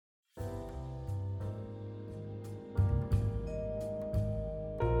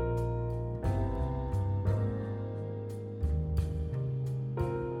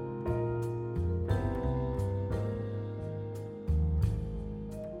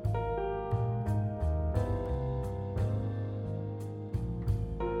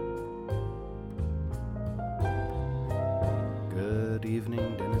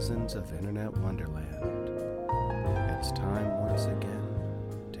evening, denizens of Internet Wonderland. It's time once again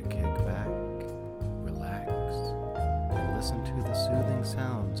to kick back, relax, and listen to the soothing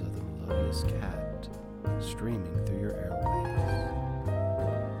sounds of the melodious cat streaming through your airways.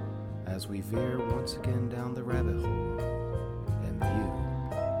 As we veer once again down the rabbit hole and view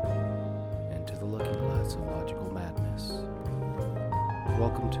into the looking glass of logical madness.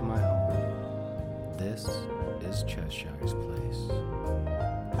 Welcome to my home. This is Cheshire's Place.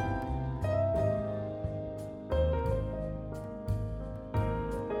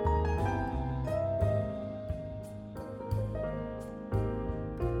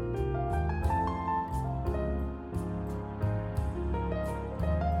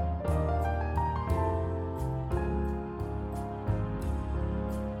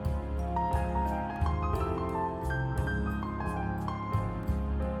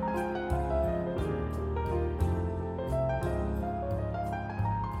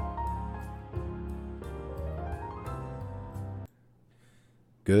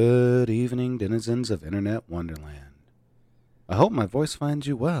 Good evening, denizens of Internet Wonderland. I hope my voice finds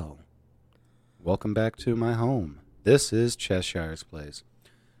you well. Welcome back to my home. This is Cheshire's Place.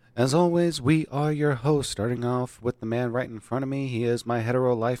 As always, we are your hosts, starting off with the man right in front of me. He is my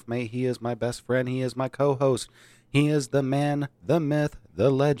hetero life mate. He is my best friend. He is my co-host. He is the man, the myth, the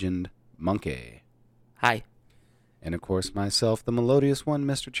legend, Monkey. Hi. And of course, myself, the melodious one,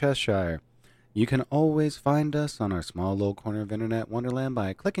 Mr. Cheshire. You can always find us on our small little corner of Internet Wonderland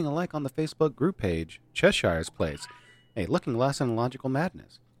by clicking a like on the Facebook group page, Cheshire's Place, a looking glass in logical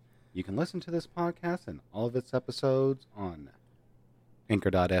madness. You can listen to this podcast and all of its episodes on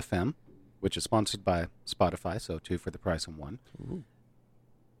Anchor.fm, which is sponsored by Spotify, so 2 for the price of 1. Ooh.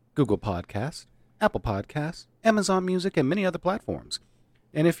 Google Podcasts, Apple Podcasts, Amazon Music, and many other platforms.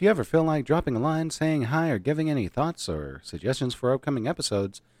 And if you ever feel like dropping a line, saying hi, or giving any thoughts or suggestions for upcoming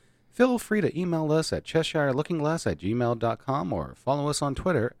episodes, feel free to email us at CheshireLookingGlass@gmail.com or follow us on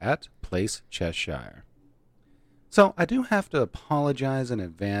Twitter at PlaceCheshire. So I do have to apologize in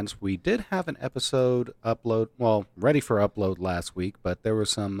advance. We did have an episode ready for upload last week, but there were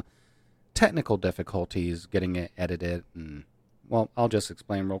some technical difficulties getting it edited. And, I'll just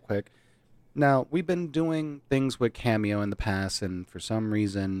explain real quick. Now, we've been doing things with Cameo in the past, and for some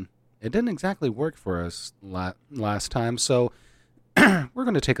reason, it didn't exactly work for us last time, so we're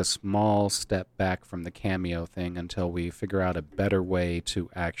going to take a small step back from the Cameo thing until we figure out a better way to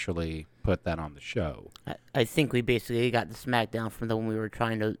actually put that on the show. I think we basically got the smackdown from the one we were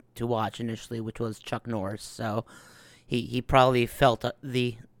trying to watch initially, which was Chuck Norris. So he probably felt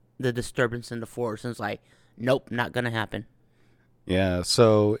the disturbance in the force and was like, nope, not going to happen. Yeah,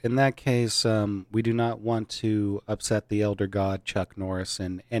 so in that case, we do not want to upset the elder god Chuck Norris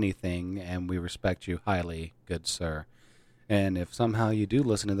in anything, and we respect you highly, good sir. And if somehow you do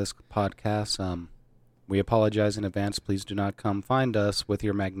listen to this podcast, we apologize in advance. Please do not come find us with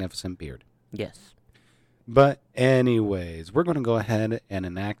your magnificent beard. Yes. But anyways, we're going to go ahead and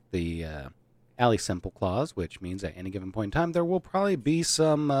enact the Alley Simple Clause, which means at any given point in time there will probably be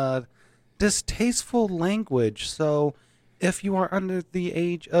some distasteful language. So if you are under the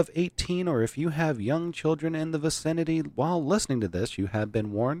age of 18 or if you have young children in the vicinity while listening to this, you have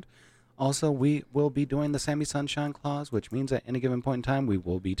been warned. Also, we will be doing the Sammy Sunshine Clause, which means at any given point in time, we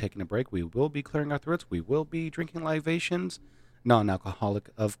will be taking a break. We will be clearing our throats. We will be drinking libations,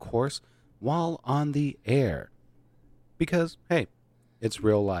 non-alcoholic, of course, while on the air. Because, hey, it's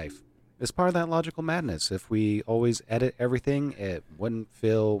real life. It's part of that logical madness. If we always edit everything, it wouldn't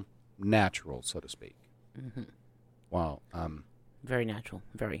feel natural, so to speak. Mm-hmm. Wow. Very natural.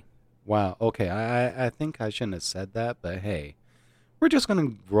 Very. Wow. Okay, I think I shouldn't have said that, but hey. We're just going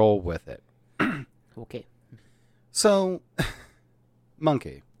to roll with it. Okay. So,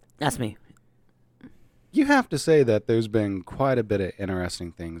 Monkey. That's me. You have to say that there's been quite a bit of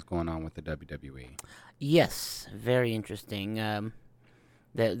interesting things going on with the WWE. Yes, very interesting.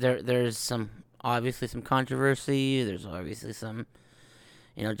 There's obviously some controversy. There's obviously some,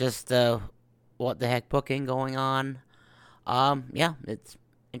 just what the heck booking going on. Yeah, it's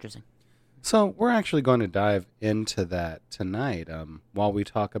interesting. So we're actually going to dive into that tonight while we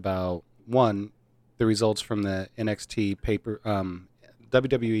talk about, one, the results from the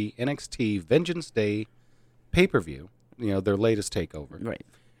WWE NXT Vengeance Day pay-per-view, their latest takeover. Right.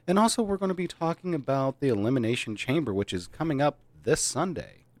 And also we're going to be talking about the Elimination Chamber, which is coming up this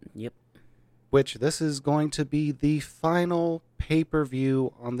Sunday. Yep. Which this is going to be the final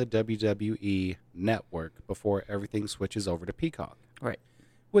pay-per-view on the WWE network before everything switches over to Peacock. Right.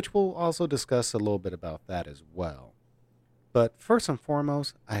 Which we'll also discuss a little bit about that as well. But first and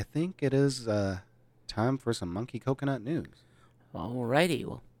foremost, I think it is time for some monkey coconut news. Alrighty,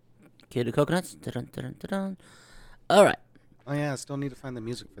 well, cue the coconuts. Dun, dun, dun, dun. All right. Oh yeah, I still need to find the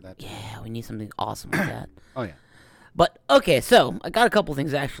music for that. Yeah, we need something awesome like that. Oh yeah. But okay, so I got a couple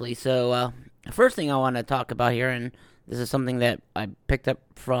things actually. So the first thing I want to talk about here, and this is something that I picked up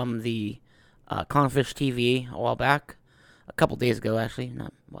from the Confish TV a while back, a couple days ago actually,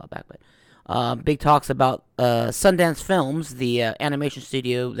 not a while back, but big talks about Sundance Films, the animation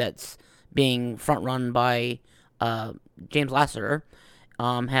studio that's being front run by James Lasseter,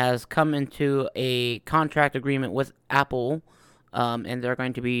 has come into a contract agreement with Apple, and they're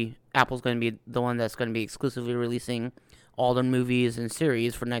going to be Apple's going to be the one that's going to be exclusively releasing all their movies and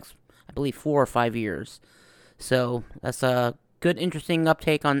series for the next, I believe, 4 or 5 years. So that's a good, interesting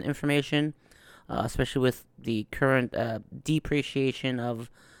uptake on information, especially with the current depreciation of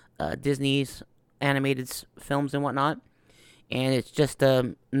Disney's animated films and whatnot. And it's just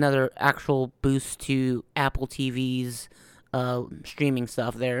another actual boost to Apple TV's streaming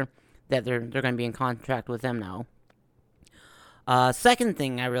stuff there, that they're going to be in contract with them now. Second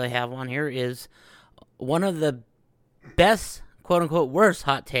thing I really have on here is one of the best, quote-unquote, worst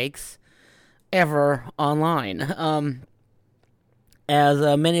hot takes ever online.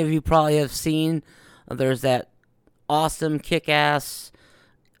 As many of you probably have seen, there's that awesome, kick-ass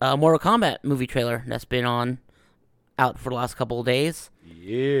Mortal Kombat movie trailer that's been out for the last couple of days.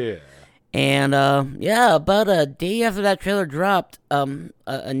 Yeah. And, about a day after that trailer dropped,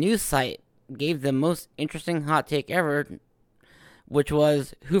 a news site gave the most interesting hot take ever, which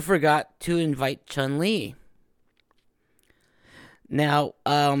was, who forgot to invite Chun-Li? Now,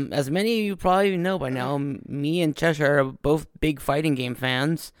 as many of you probably know by now, me and Cheshire are both big fighting game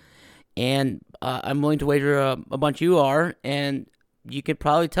fans, and I'm willing to wager a bunch of you are, and you could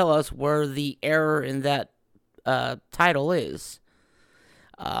probably tell us where the error in that title is.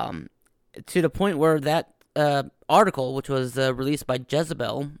 To the point where that article, which was released by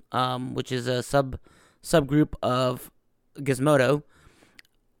Jezebel, which is a subgroup of Gizmodo,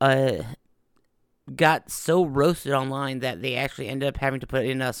 got so roasted online that they actually ended up having to put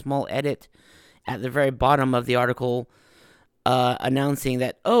in a small edit at the very bottom of the article, announcing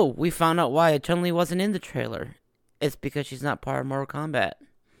that, oh, we found out why Chun-Li wasn't in the trailer. It's because she's not part of Mortal Kombat.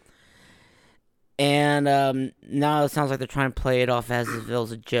 And now it sounds like they're trying to play it off as if it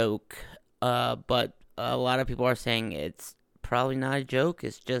was a joke. But a lot of people are saying it's probably not a joke.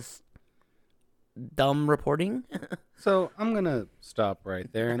 It's just dumb reporting. So I'm going to stop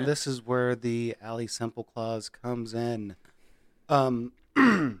right there. And this is where the Ali Simple clause comes in. One,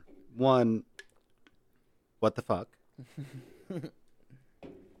 what the fuck?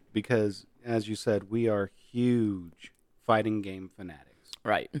 Because, as you said, we are huge fighting game fanatics.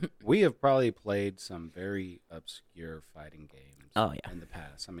 Right. We have probably played some very obscure fighting games in the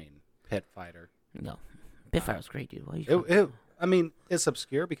past. I mean, Pit Fighter. No. Pit Fighter was great, dude. What are you I mean, it's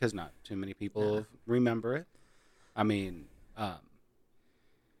obscure because not too many people remember it. I mean,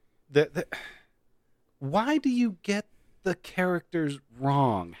 why do you get the characters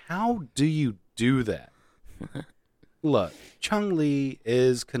wrong? How do you do that? Look, Chun-Li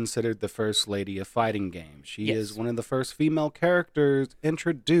is considered the first lady of fighting games. She is one of the first female characters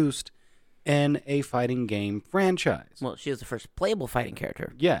introduced in a fighting game franchise. Well, she was the first playable fighting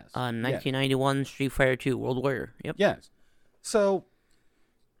character. Yes. 1991 Street Fighter II World Warrior. Yep. Yes. So,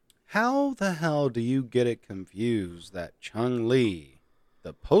 how the hell do you get it confused that Chun-Li,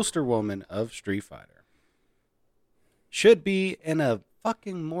 the poster woman of Street Fighter, should be in a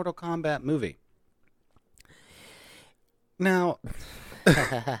fucking Mortal Kombat movie? Now,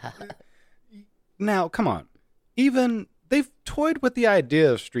 come on. Even they've toyed with the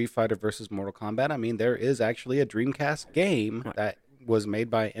idea of Street Fighter versus Mortal Kombat. I mean, there is actually a Dreamcast game that was made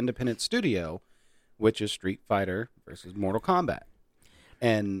by an independent studio, which is Street Fighter versus Mortal Kombat.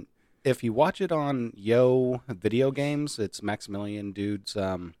 And if you watch it on Yo Video Games, it's Maximilian Dude's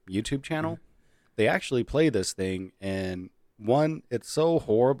YouTube channel, they actually play this thing, and one, it's so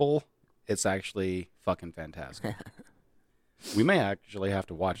horrible, it's actually fucking fantastic. We may actually have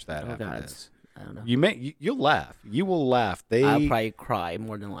to watch that after this. I don't know. You'll laugh. You will laugh. I'll probably cry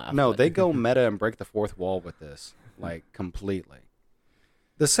more than laugh. No, they go meta and break the fourth wall with this, like, completely.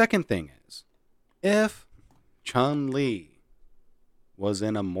 The second thing is, if Chun-Li was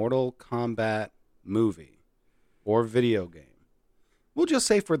in a Mortal Kombat movie or video game, we'll just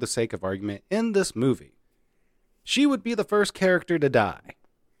say for the sake of argument, in this movie, she would be the first character to die.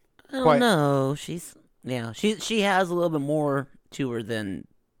 I don't know. She has a little bit more to her than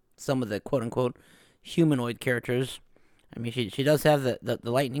some of the quote unquote humanoid characters. I mean, she does have the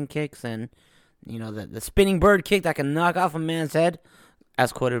lightning kicks and the spinning bird kick that can knock off a man's head,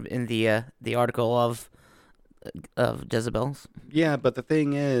 as quoted in the article of of Jezebels. Yeah, but the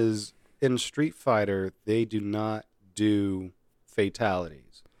thing is, in Street Fighter, they do not do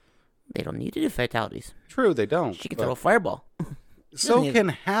fatalities. They don't need to do fatalities. True, they don't. She can throw a fireball. So can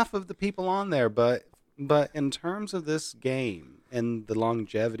half of the people on there, but in terms of this game and the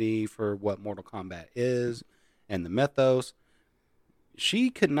longevity for what Mortal Kombat is and the mythos, she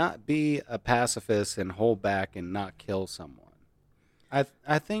could not be a pacifist and hold back and not kill someone.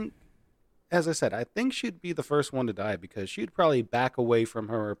 I think, as I said, I think she'd be the first one to die because she'd probably back away from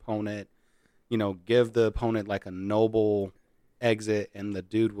her opponent, give the opponent like a noble exit, and the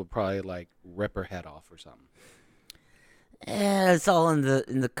dude would probably like rip her head off or something. It's all in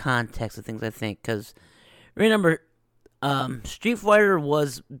the context of things, I think, because remember, Street Fighter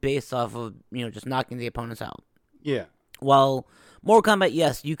was based off of just knocking the opponents out. Yeah. While Mortal Kombat,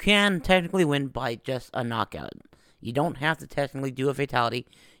 yes, you can technically win by just a knockout. You don't have to technically do a fatality.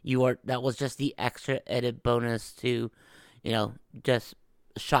 That was just the extra added bonus to, just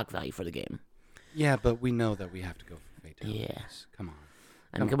shock value for the game. Yeah, but we know that we have to go for fatalities. Yeah. Come on.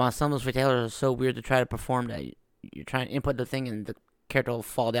 I mean, come on, some of those fatalities are so weird to try to perform that you're trying to input the thing and the character will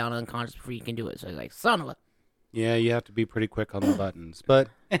fall down unconscious before you can do it. So it's like, son of a... Yeah, you have to be pretty quick on the buttons. But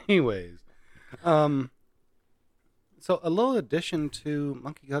anyways, so a little addition to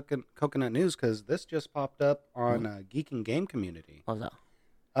Monkey Coconut News, because this just popped up on Geek and Game Community. What's that?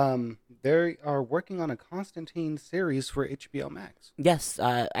 They are working on a Constantine series for HBO Max. Yes,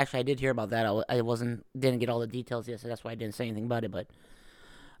 actually, I did hear about that. I didn't get all the details yet, so that's why I didn't say anything about it. But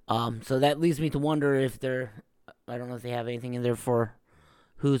so that leads me to wonder if I don't know if they have anything in there for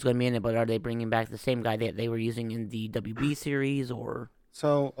who's going to be in it, but are they bringing back the same guy that they were using in the WB series, or?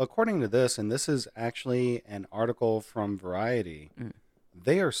 So according to this, and this is actually an article from Variety,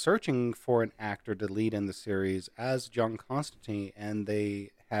 they are searching for an actor to lead in the series as John Constantine, and they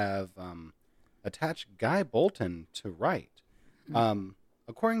have attached Guy Bolton to write.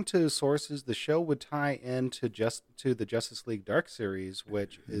 According to sources, the show would tie into the Justice League Dark series,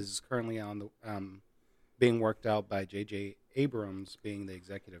 which is currently on the being worked out by J.J. Abrams, being the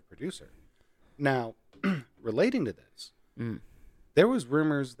executive producer. Now, relating to this, there was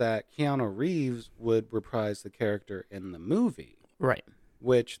rumors that Keanu Reeves would reprise the character in the movie, right?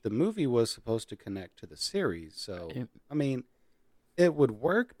 Which the movie was supposed to connect to the series. So, I mean, it would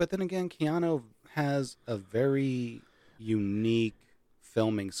work, but then again, Keanu has a very unique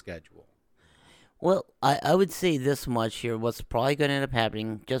filming schedule. Well, I would say this much here. What's probably going to end up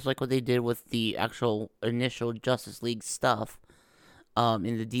happening, just like what they did with the actual initial Justice League stuff, in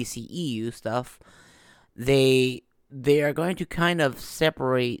the DCEU stuff, they are going to kind of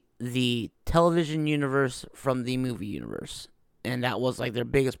separate the television universe from the movie universe. And that was like their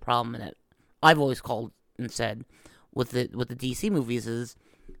biggest problem that I've always called and said with the DC movies is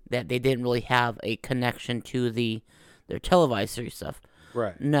that they didn't really have a connection to their televised series stuff.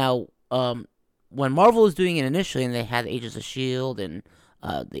 Right. Now, when Marvel was doing it initially and they had Agents of S.H.I.E.L.D. and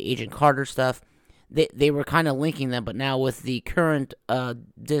the Agent Carter stuff, they were kind of linking them, but now with the current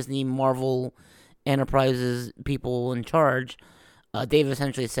Disney, Marvel, Enterprises people in charge, they've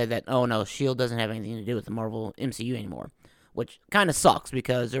essentially said that, oh no, S.H.I.E.L.D. doesn't have anything to do with the Marvel MCU anymore, which kind of sucks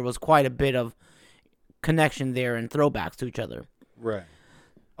because there was quite a bit of connection there and throwbacks to each other. Right.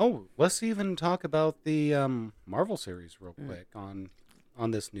 Oh, let's even talk about the Marvel series real quick on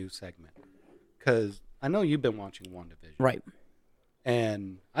this new segment, because I know you've been watching WandaVision. Right.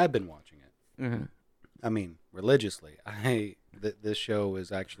 And I've been watching it. Mm-hmm. I mean, religiously. This show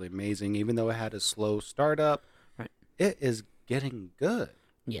is actually amazing, even though it had a slow startup. Right. It is getting good.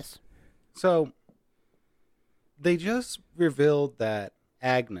 Yes. So, they just revealed that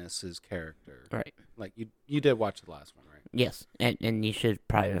Agnes's character. Right. Like, you did watch the last one, right? Yes, and you should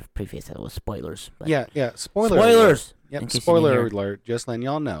probably have prefaced that with spoilers. But Yeah. Spoilers. Spoilers! Yep, spoiler alert, just letting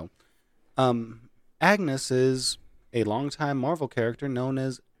y'all know. Agnes is a longtime Marvel character known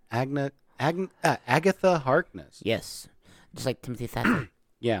as Agatha Harkness. Yes. Just like Timothy Thatcher.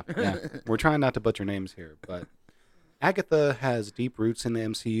 Yeah. We're trying not to butcher names here, but Agatha has deep roots in the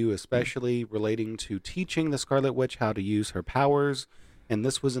MCU, especially relating to teaching the Scarlet Witch how to use her powers, and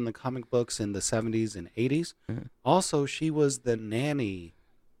this was in the comic books in the 70s and 80s. Mm-hmm. Also, she was the nanny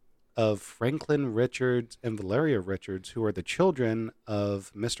of Franklin Richards and Valeria Richards, who are the children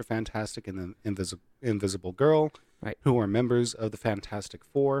of Mr. Fantastic and the Invisible Girl, right, who are members of the Fantastic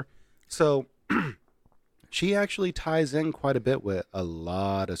Four. So she actually ties in quite a bit with a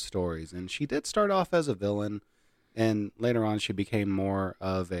lot of stories. And she did start off as a villain, and later on she became more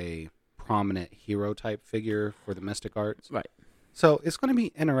of a prominent hero-type figure for the mystic arts. Right. So it's going to be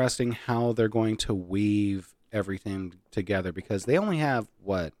interesting how they're going to weave everything together, because they only have,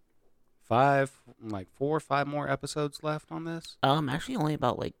 4 or 5 more episodes left on this? Actually, only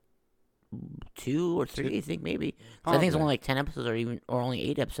about like 2 or 3, I think maybe. So I think it's only like 10 episodes, or only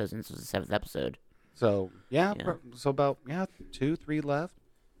 8 episodes, and this was the 7th episode. So so about 2, 3 left,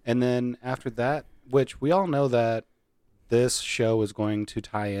 and then after that, which we all know that this show is going to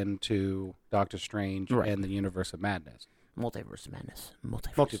tie into Doctor Strange and the Universe of Madness, Multiverse of Madness,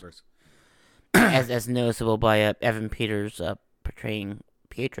 Multiverse. as noticeable by Evan Peters portraying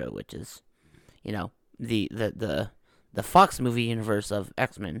Pietro, which is, the Fox movie universe of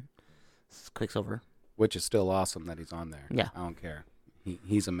X-Men. Quicksilver, which is still awesome that he's on there. Yeah, I don't care.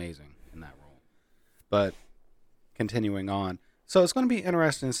 He's amazing in that role. But continuing on, so it's going to be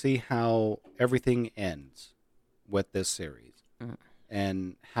interesting to see how everything ends with this series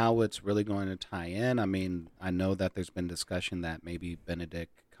and how it's really going to tie in. I mean, I know that there's been discussion that maybe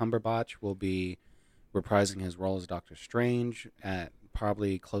Benedict Cumberbatch will be reprising his role as Doctor Strange at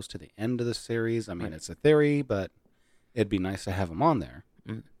probably close to the end of the series. I mean, it's a theory, but it'd be nice to have him on there.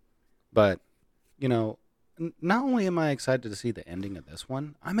 But, not only am I excited to see the ending of this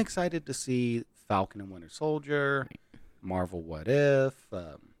one, I'm excited to see Falcon and Winter Soldier, Marvel What If,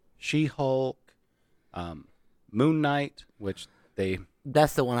 She-Hulk, Moon Knight, which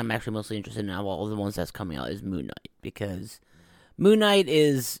that's the one I'm actually mostly interested in out of all the ones that's coming out is Moon Knight, because Moon Knight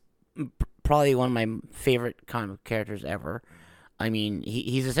is probably one of my favorite comic characters ever. I mean,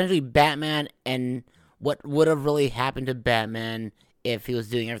 he's essentially Batman, and what would have really happened to Batman if he was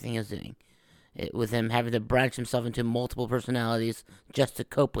doing everything he was doing. With him having to branch himself into multiple personalities just to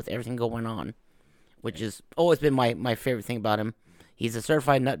cope with everything going on, which has always been my favorite thing about him. He's a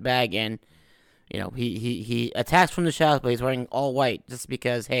certified nutbag, and he attacks from the shadows, but he's wearing all white just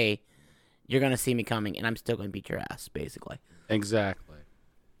because, hey, you're going to see me coming, and I'm still going to beat your ass, basically. Exactly.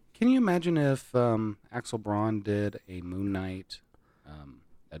 Can you imagine if Axel Braun did a Moon Knight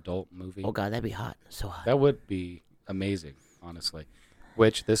adult movie? Oh, God, that'd be hot. So hot. That would be amazing, honestly.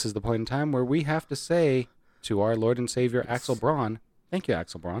 Which, this is the point in time where we have to say to our Lord and Savior, Axel Braun, thank you,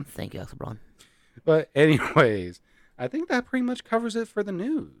 Axel Braun. Thank you, Axel Braun. But anyways, I think that pretty much covers it for the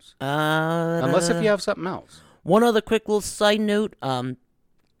news. Unless if you have something else. One other quick little side note. Again,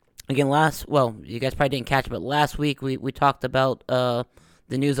 you guys probably didn't catch it, but last week we talked about the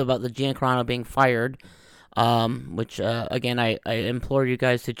news about the Giancarlo being fired, which, again, I implore you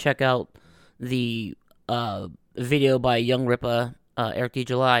guys to check out the video by Young Ripa, Eric D.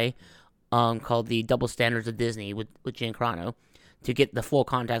 July, called The Double Standards of Disney with Giancarlo, to get the full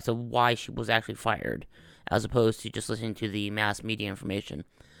context of why she was actually fired, as opposed to just listening to the mass media information.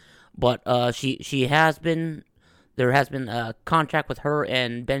 But there has been a contract with her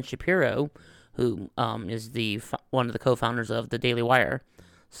and Ben Shapiro, who is one of the co-founders of the Daily Wire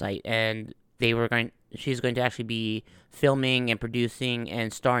site, and she's going to actually be filming and producing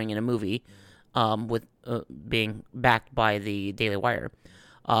and starring in a movie, with being backed by the Daily Wire.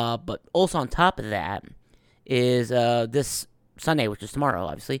 But also on top of that is this Sunday, which is tomorrow,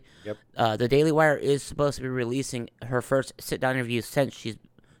 obviously. Yep. The Daily Wire is supposed to be releasing her first sit-down interview since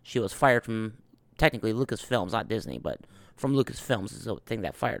she was fired from, technically, Lucasfilms, not Disney, but from Lucasfilms is the thing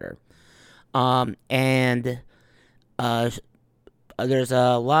that fired her. There's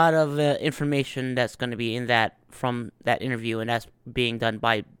a lot of information that's going to be from that interview, and that's being done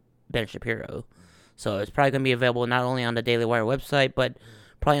by Ben Shapiro. So it's probably going to be available not only on the Daily Wire website, but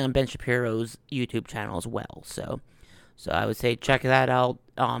probably on Ben Shapiro's YouTube channel as well. So I would say check that out,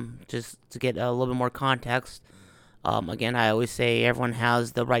 just to get a little bit more context. Again, I always say everyone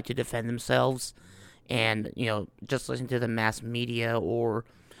has the right to defend themselves, and just listening to the mass media or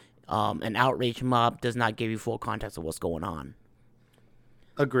an outrage mob does not give you full context of what's going on.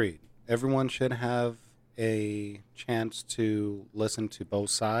 Agreed. Everyone should have a chance to listen to both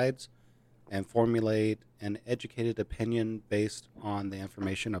sides and formulate an educated opinion based on the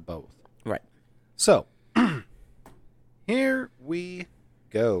information of both. Right. So, here we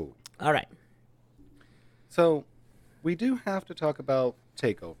go. All right. So, we do have to talk about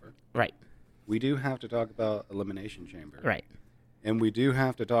TakeOver. Right. We do have to talk about Elimination Chamber. Right. And we do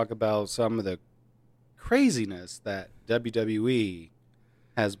have to talk about some of the craziness that WWE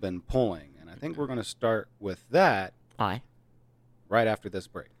has been pulling. And I think we're going to start with that right after this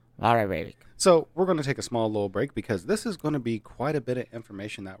break. All right, baby. So we're going to take a small little break because this is going to be quite a bit of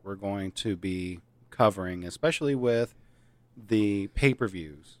information that we're going to be covering, especially with the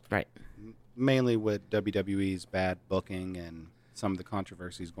pay-per-views. Right. Mainly with WWE's bad booking and some of the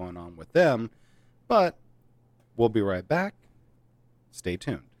controversies going on with them. But we'll be right back. Stay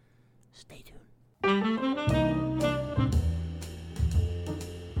tuned. Stay tuned.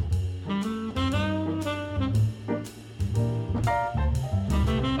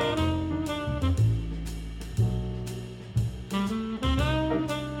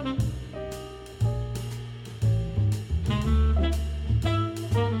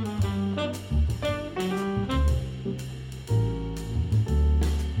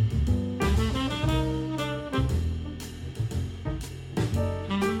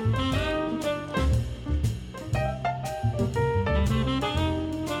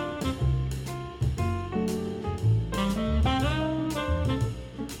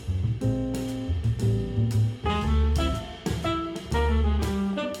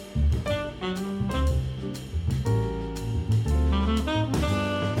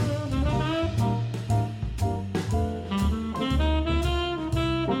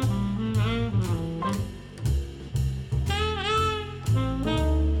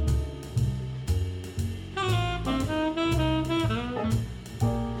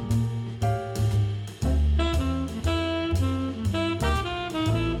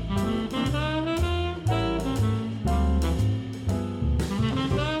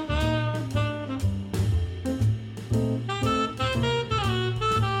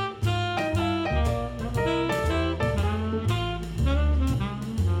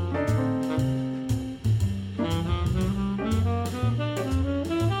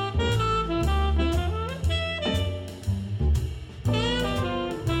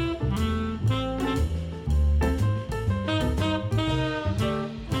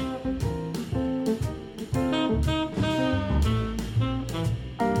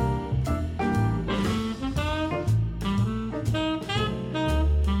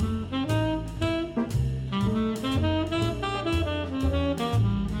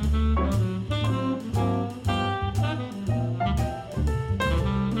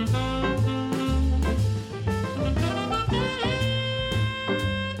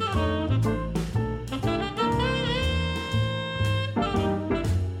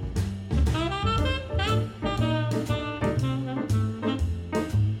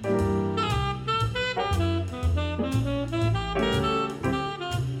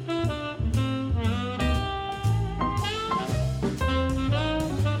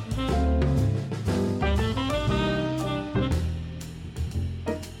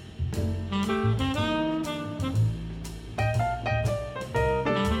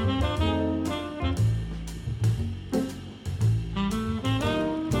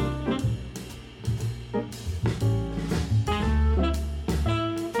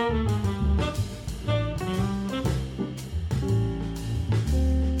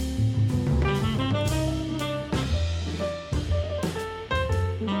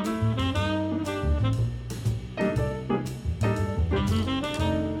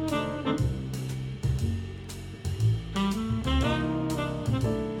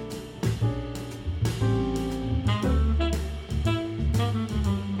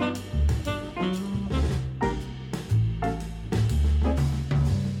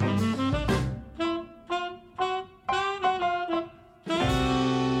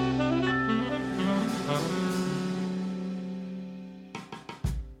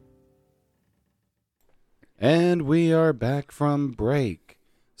 And we are back from break.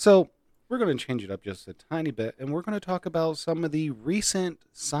 So, we're going to change it up just a tiny bit, and we're going to talk about some of the recent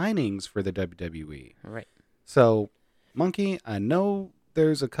signings for the WWE. All right. So, Monkey, I know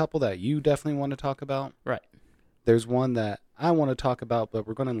there's a couple that you definitely want to talk about. Right. There's one that I want to talk about, but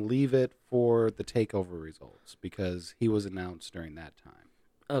we're going to leave it for the takeover results because he was announced during that time.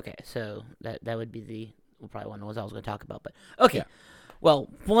 Okay, so that would be probably one of the ones I was going to talk about. But okay, Yeah. Well,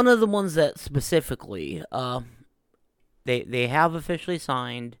 one of the ones that specifically, they have officially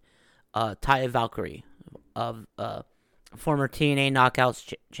signed Taya Valkyrie, of former TNA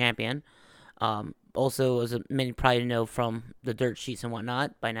Knockouts champion. Also, as many probably know from the dirt sheets and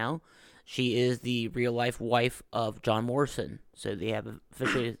whatnot by now, she is the real life wife of John Morrison. So they have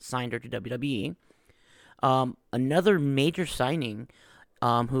officially signed her to WWE. Another major signing,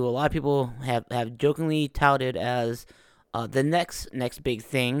 who a lot of people have jokingly touted as the next big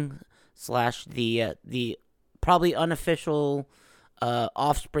thing / the probably unofficial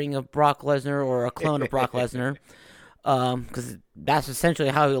offspring of Brock Lesnar or a clone of Brock Lesnar, because that's essentially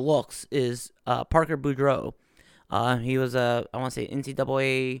how he looks, is Parker Boudreaux. He was I want to say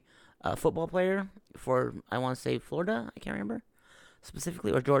NCAA football player for, I want to say, Florida. I can't remember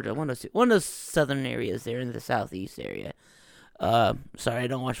specifically, or Georgia. One of those southern areas there in the southeast area. Sorry, I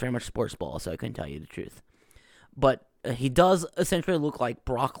don't watch very much sports ball, so I couldn't tell you the truth. But he does essentially look like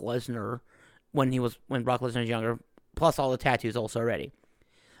Brock Lesnar when Brock Lesnar was younger, plus all the tattoos also already.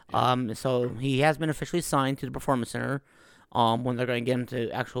 Yeah. So he has been officially signed to the Performance Center. When they're going to get him to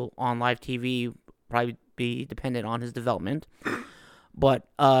actual on live TV, probably be dependent on his development. But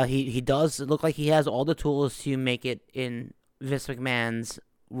he does look like he has all the tools to make it in Vince McMahon's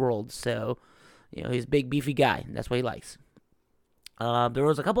world. So, he's a big, beefy guy. That's what he likes. There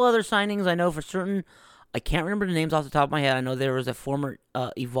was a couple other signings I know for certain. I can't remember the names off the top of my head. I know there was a former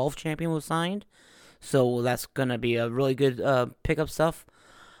Evolve champion was signed. So that's going to be a really good pickup stuff.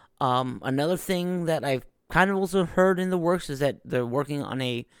 Another thing that I've kind of also heard in the works is that they're working on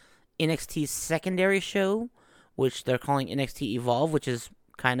a NXT secondary show, which they're calling NXT Evolve, which is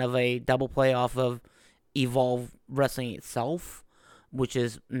kind of a double play off of Evolve Wrestling itself, which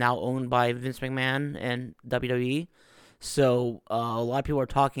is now owned by Vince McMahon and WWE. So a lot of people are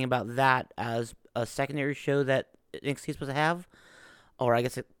talking about that as a secondary show that NXT is supposed to have, or I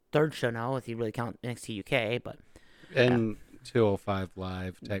guess a third show now if you really count NXT UK. But 205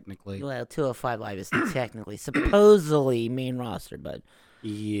 Live, technically. Well, 205 Live is technically, supposedly main roster, but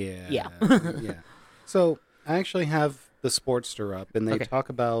yeah. Yeah. So I actually have the Sportster up, and they talk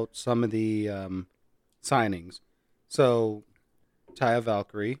about some of the signings. So Taya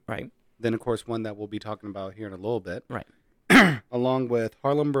Valkyrie. Right. Then, of course, one that we'll be talking about here in a little bit. Right. Along with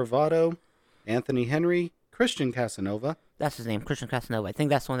Harlem Bravado, Anthony Henry, Christian Casanova. That's his name, Christian Casanova. I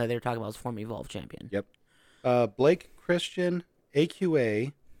think that's the one that they were talking about as former Evolve champion. Yep. Blake Christian,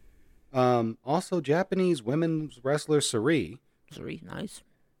 AQA. Also, Japanese women's wrestler Sari. Sari, nice.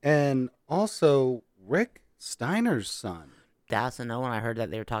 And also, Rick Steiner's son. That's another one I heard that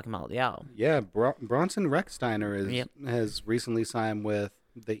they were talking about. Yeah, Bronson Rex Steiner has recently signed with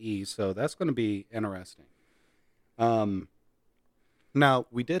the E, so that's going to be interesting. Now,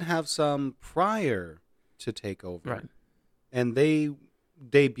 we did have some prior to TakeOver. Right. And they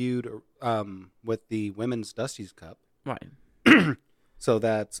debuted with the Women's Dusty's Cup. Right. So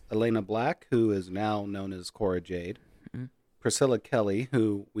that's Elena Black, who is now known as Cora Jade. Mm-hmm. Priscilla Kelly,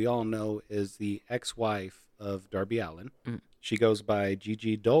 who we all know is the ex-wife of Darby Allin. Mm-hmm. She goes by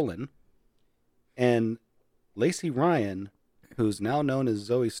Gigi Dolan. And Lacey Ryan, who's now known as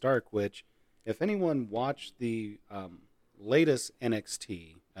Zoe Stark, which, if anyone watched the latest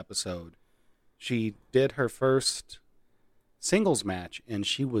NXT episode, she did her first singles match, and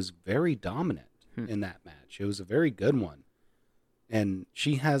she was very dominant in that match. It was a very good one. And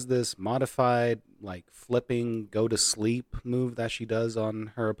she has this modified, like, flipping go-to-sleep move that she does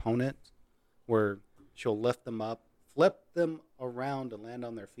on her opponent, where she'll lift them up, flip them around to land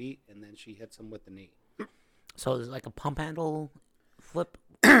on their feet, and then she hits them with the knee. So it's like a pump handle flip?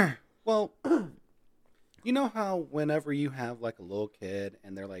 Well, you know how whenever you have, like, a little kid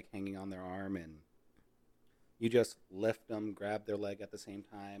and they're, like, hanging on their arm and you just lift them, grab their leg at the same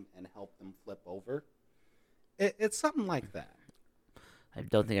time, and help them flip over? It's something like that. I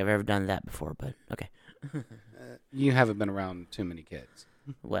don't think I've ever done that before, but okay. You haven't been around too many kids.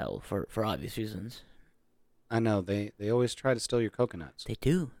 Well, for obvious reasons. I know. They always try to steal your coconuts. They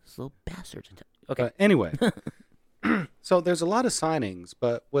do. Those little bastards. Okay. Anyway, so there's a lot of signings,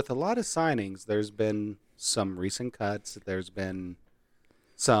 but with a lot of signings, there's been some recent cuts. There's been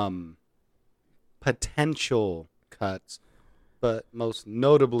some potential cuts. But most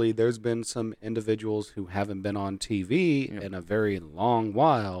notably, there's been some individuals who haven't been on TV in a very long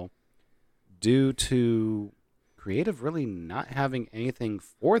while due to creative really not having anything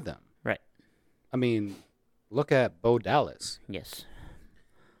for them. Right. I mean, look at Bo Dallas. Yes.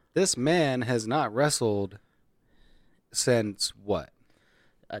 This man has not wrestled since what?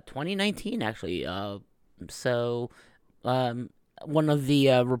 2019, actually. One of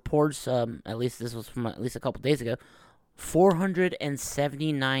the reports, at least this was from at least a couple days ago,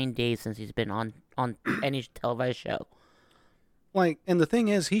 479 days since he's been on any televised show. Like, and the thing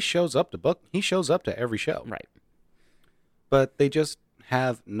is, he shows up to every show. Right. But they just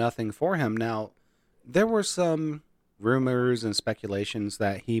have nothing for him. Now, there were some rumors and speculations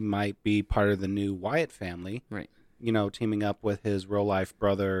that he might be part of the new Wyatt family. Right. You know, teaming up with his real-life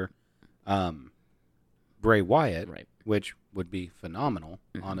brother, Bray Wyatt, Right. which would be phenomenal,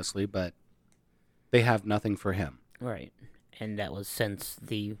 honestly, but they have nothing for him. Right. And that was since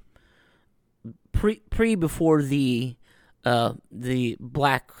the before the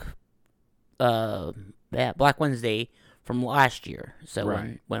Black Wednesday from last year. So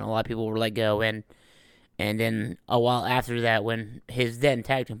Right. when a lot of people were let go, and then a while after that, when his then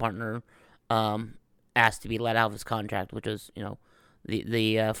tag team partner asked to be let out of his contract, which was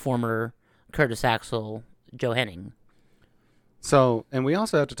the former Curtis Axel, Joe Henning. So, and we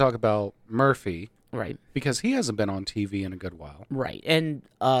also have to talk about Murphy. Right. Because he hasn't been on TV in a good while. Right. And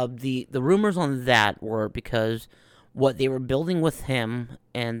the rumors on that were because what they were building with him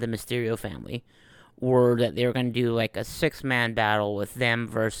and the Mysterio family were that they were going to do like a 6-man battle with them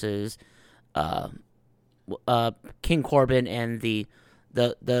versus King Corbin and the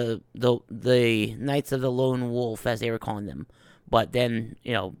Knights of the Lone Wolf, as they were calling them. But then,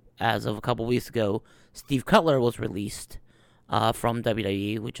 as of a couple weeks ago, Steve Cutler was released from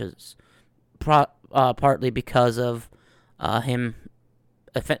WWE, which is partly because of him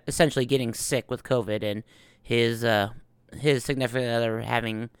essentially getting sick with COVID, and his significant other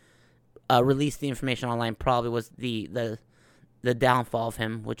having released the information online probably was the downfall of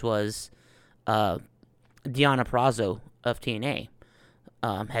him, which was Deonna Purrazzo of TNA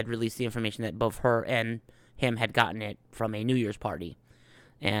had released the information that both her and him had gotten it from a New Year's party,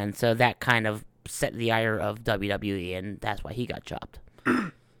 and so that kind of set the ire of WWE, and that's why he got chopped.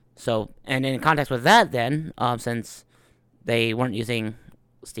 So, and in context with that, then, since they weren't using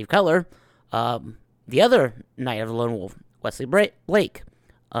Steve Cutler, the other Knight of the Lone Wolf, Wesley Blake,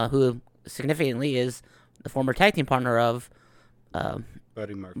 who significantly is the former tag team partner of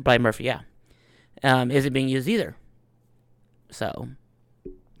Buddy Murphy. Buddy Murphy, yeah, isn't being used either. So,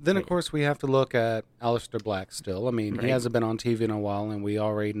 then of course we have to look at Aleister Black still. I mean, he hasn't been on TV in a while, and we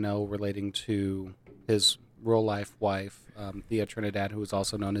already know relating to his real-life wife, Thea Trinidad, who is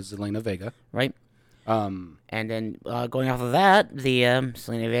also known as Zelina Vega. Right. And then going off of that, the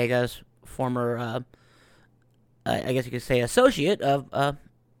Zelina Vega's former, I guess you could say, associate of,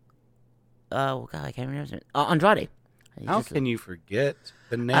 oh God, I can't remember his name. Andrade. How can you forget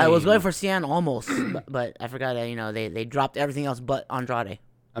the name? I was going for Cien almost, but I forgot that, they dropped everything else but Andrade.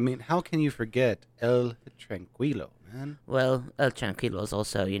 I mean, how can you forget El Tranquilo, man? Well, El Tranquilo is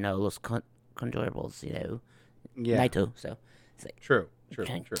also, Los Conjurables, Yeah. Naito, so it's like True.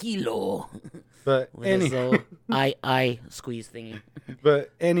 Tranquilo. But I squeeze thingy.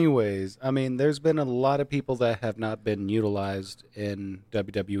 But anyways, I mean, there's been a lot of people that have not been utilized in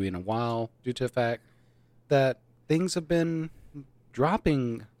WWE in a while due to the fact that things have been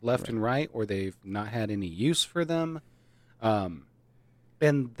dropping left and right, or they've not had any use for them.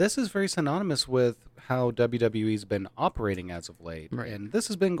 And this is very synonymous with how WWE's been operating as of late. Right. And this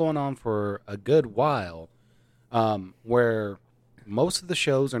has been going on for a good while, where most of the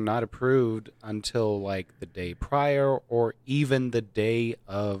shows are not approved until like the day prior or even the day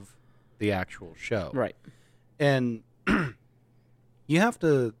of the actual show. Right. And you have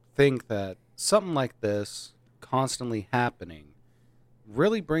to think that something like this constantly happening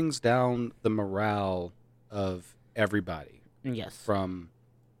really brings down the morale of everybody. Yes. From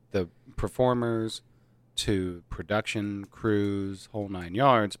the performers to production crews, whole 9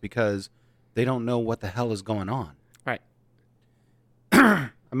 yards, because they don't know what the hell is going on. Right.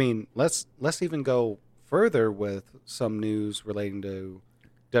 I mean, let's even go further with some news relating to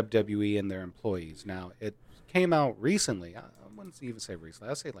WWE and their employees. Now, it came out recently. I wouldn't even say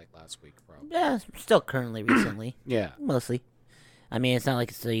recently. I'd say like last week, probably. Yeah, still currently recently. Yeah. Mostly. I mean, it's not like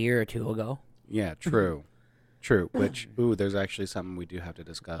it's a year or two ago. Yeah, true. True. Which, there's actually something we do have to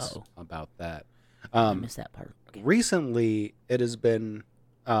discuss about that. I missed that part. Okay. Recently, it has been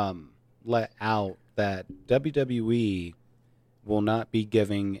let out that WWE will not be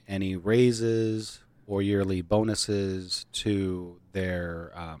giving any raises or yearly bonuses to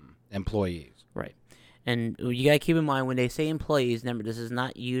their employees. Right. And you got to keep in mind when they say employees, remember, this does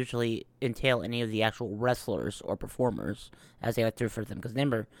not usually entail any of the actual wrestlers or performers, as they like to refer to them. Because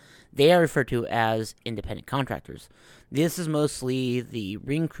remember, they are referred to as independent contractors. This is mostly the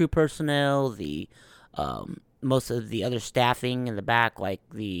ring crew personnel, the most of the other staffing in the back, like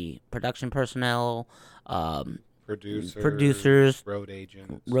the production personnel, producers, road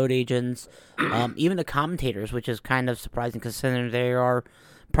agents. Even the commentators, which is kind of surprising considering they are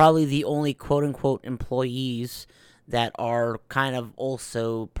probably the only quote-unquote employees that are kind of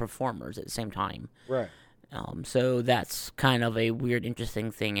also performers at the same time. Right. So that's kind of a weird, interesting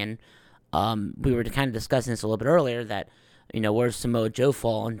thing. And we were kind of discussing this a little bit earlier that, where does Samoa Joe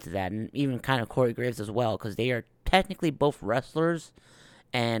fall into that? And even kind of Corey Graves as well, because they are technically both wrestlers.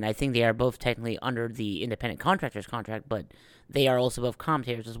 And I think they are both technically under the independent contractors contract, but they are also both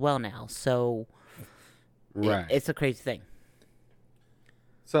commentators as well now. So right. It's a crazy thing.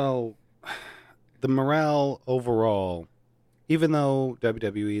 So the morale overall, even though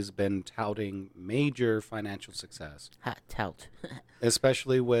WWE has been touting major financial success,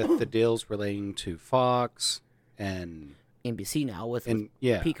 especially with the deals relating to Fox and NBC now with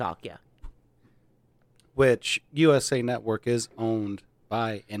Peacock, yeah. Which USA Network is owned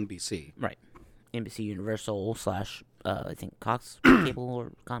by NBC. Right. NBC Universal / I think Cox Cable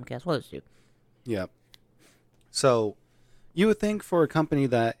or Comcast. What is it? Yeah. So you would think for a company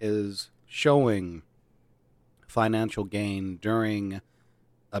that is showing financial gain during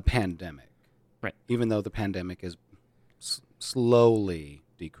a pandemic, right? Even though the pandemic is slowly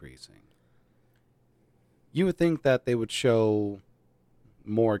decreasing, you would think that they would show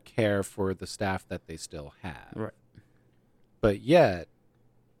more care for the staff that they still have. Right. But yet,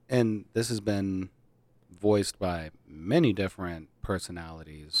 and this has been voiced by many different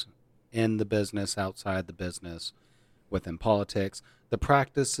personalities in the business, outside the business, within politics, the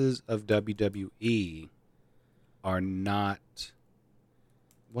practices of WWE are not,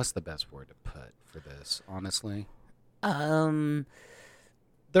 what's the best word to put for this, honestly? They're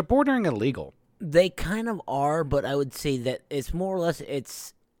bordering illegal. They kind of are, but I would say that it's more or less,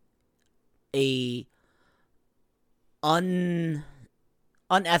 it's a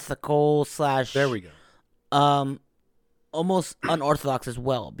unethical / there we go. Almost unorthodox as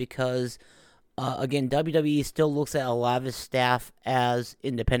well, because again, WWE still looks at a lot of its staff as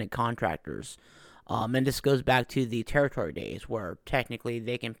independent contractors. And this goes back to the territory days where technically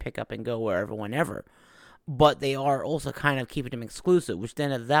they can pick up and go wherever, whenever. But they are also kind of keeping them exclusive, which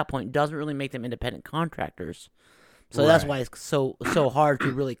then at that point doesn't really make them independent contractors. So that's why it's so hard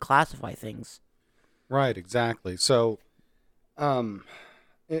to really classify things. Right, exactly. So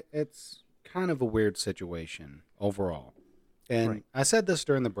it's kind of a weird situation overall. And I said this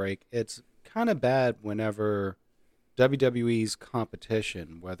during the break, it's kind of bad whenever WWE's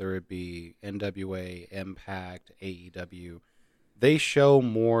competition, whether it be NWA, Impact, AEW, they show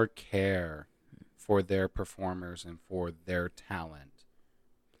more care for their performers and for their talent.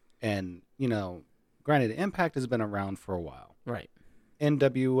 And, granted, Impact has been around for a while. Right.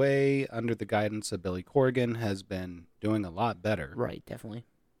 NWA, under the guidance of Billy Corgan, has been doing a lot better. Right, definitely.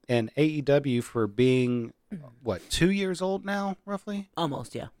 And AEW, for being, 2 years old now, roughly?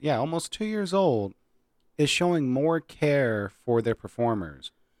 Almost, yeah. Yeah, almost 2 years old, is showing more care for their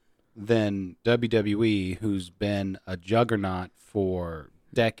performers than WWE, who's been a juggernaut for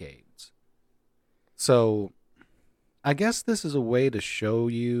decades. So I guess this is a way to show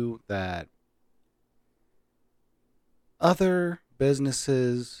you that other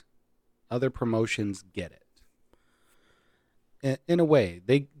businesses, other promotions get it. In a way,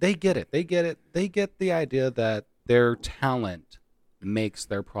 they get it. They get it. They get the idea that their talent makes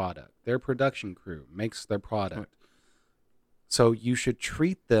their product. Their production crew makes their product. So you should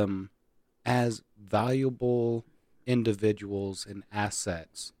treat them as valuable individuals and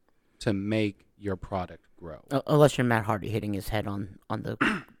assets to make your product grow. Unless you're Matt Hardy hitting his head on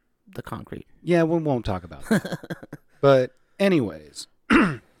the concrete. Yeah, we won't talk about that. But anyways,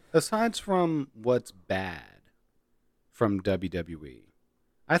 aside from what's bad from WWE,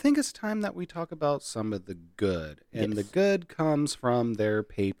 I think it's time that we talk about some of the good. And the good comes from their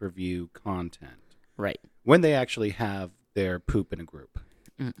pay-per-view content. Right. When they actually have their poop in a group.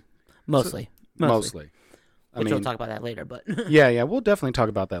 Mostly. Mostly. We'll talk about that later, but yeah, we'll definitely talk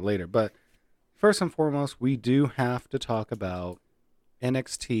about that later. But first and foremost, we do have to talk about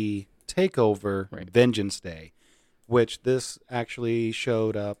NXT TakeOver Vengeance Day, which this actually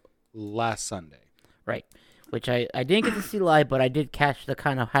showed up last Sunday. Right. Which I didn't get to see live, but I did catch the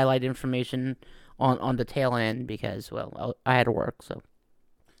kind of highlight information on the tail end because, well, I had to work, so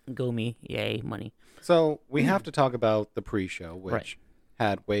Go me, yay, money. So we have to talk about the pre-show, which Right.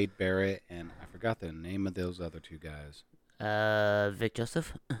 had Wade Barrett and I forgot the name of those other two guys. Vic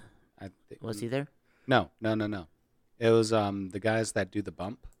Joseph, was he there? No. It was the guys that do the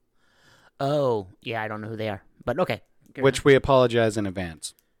bump, Oh, yeah, I don't know who they are, but okay. which we apologize in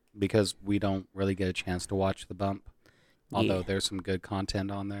advance because we don't really get a chance to watch the bump, although Yeah. there's some good content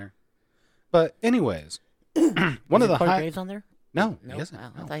on there. But anyways, one Is of the Corey Graves on there? No, No, he isn't.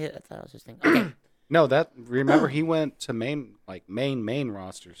 wow, No. I thought I was just thinking. Okay, No, that remember he went to main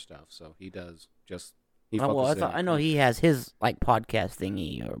roster stuff, so he does just he oh, well, focuses. I know he has his like podcast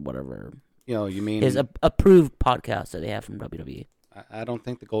thingy or whatever. You mean His approved podcast that they have from WWE. I don't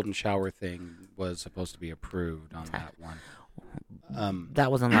think the golden shower thing was supposed to be approved on that one.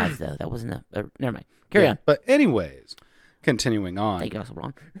 That wasn't live though. That wasn't never mind. Carry on. But anyways, continuing on. Thank you, Axel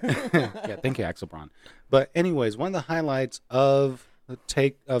Braun. Yeah, thank you, Axel Braun. But anyways, one of the highlights of the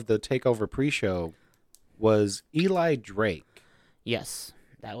takeover pre-show was Eli Drake. Yes,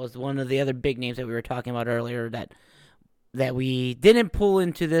 that was one of the other big names that we were talking about earlier that we didn't pull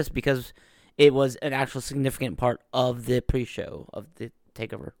into this because it was an actual significant part of the pre-show of the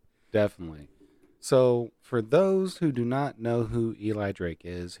takeover. Definitely. So, for those who do not know who Eli Drake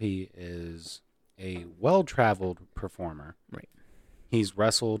is, he is a well-traveled performer. Right. He's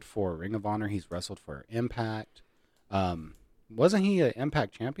wrestled for Ring of Honor. He's wrestled for Impact. Wasn't he an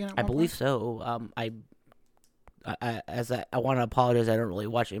Impact champion at I one believe point? so. I want to apologize. I don't really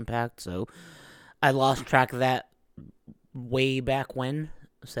watch Impact, so I lost track of that way back when.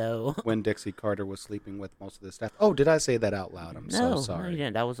 So When Dixie Carter was sleeping with most of the staff. Oh, did I say that out loud? I'm so no, sorry. you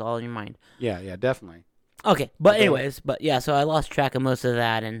didn't. That was all in your mind. Yeah, definitely. Okay, but anyways, so I lost track of most of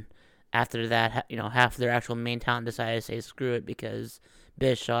that, and after that, half their actual main talent decided to say screw it because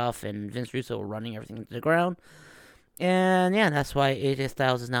Bischoff and Vince Russo were running everything to the ground, and yeah, that's why AJ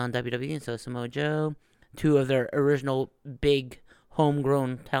Styles is now in WWE, and so is Samoa Joe, two of their original big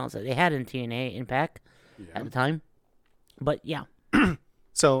homegrown talents that they had in TNA Impact at the time, but yeah.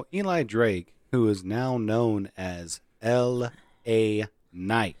 So Eli Drake, who is now known as L.A.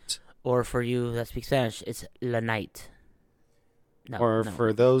 Knight. Or for you that speak Spanish, it's La Knight. No.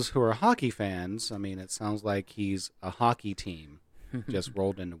 For those who are hockey fans, I mean, it sounds like he's a hockey team just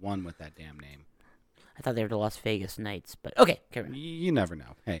rolled into one with that damn name. I thought they were the Las Vegas Knights, but okay, carry on. You never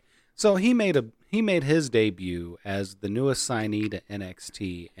know. Hey, so he made his debut as the newest signee to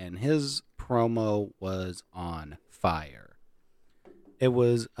NXT, and his promo was on fire. It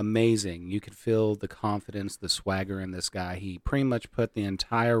was amazing. You could feel the confidence, the swagger in this guy. He pretty much put the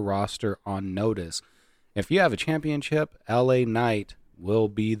entire roster on notice. If you have a championship, LA Knight will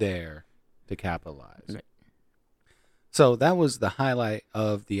be there to capitalize. Right. So that was the highlight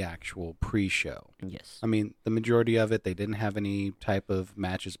of the actual pre-show. Yes. I mean, the majority of it, they didn't have any type of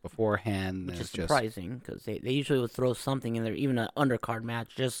matches beforehand. Which is It's just surprising because they usually would throw something in there, even an undercard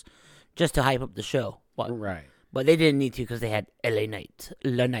match, just to hype up the show. right. But they didn't need to because they had LA Knight,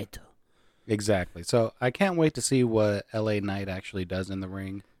 La Knight. Exactly. So I can't wait to see what LA Knight actually does in the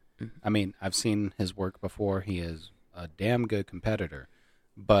ring. I mean, I've seen his work before. He is a damn good competitor.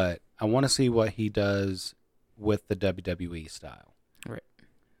 But I want to see what he does with the WWE style. Right.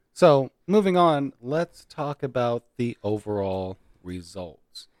 So, moving on, let's talk about the overall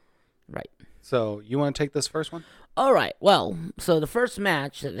results. Right. So, you want to take this first one? All right. Well, so the first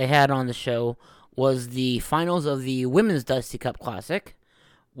match that they had on the show was the finals of the Women's Dusty Cup Classic,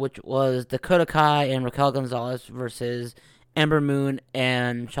 which was Dakota Kai and Raquel Gonzalez versus Ember Moon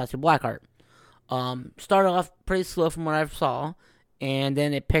and Shotzi Blackheart. Started off pretty slow from what I saw, and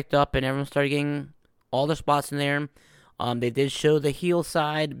then it picked up and everyone started getting all their spots in there. They did show the heel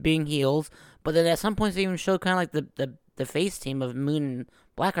side being heels, but then at some points they even showed kind of like the face team of Moon and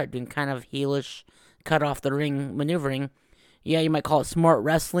Blackheart doing kind of heelish, cut off the ring maneuvering. Yeah, you might call it smart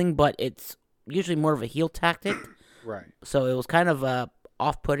wrestling, but it's usually more of a heel tactic. Right. So it was kind of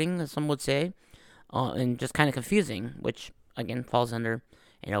off-putting, as some would say, and just kind of confusing, which again falls under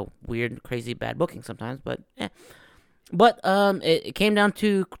weird, crazy, bad booking sometimes. But But it came down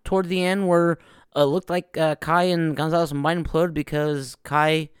to toward the end where it looked like Kai and Gonzalez might implode because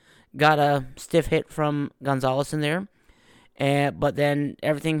Kai got a stiff hit from Gonzalez in there, but then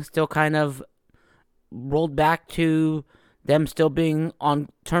everything still kind of rolled back to them still being on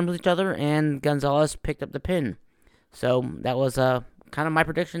terms with each other, and Gonzalez picked up the pin. So that was kind of my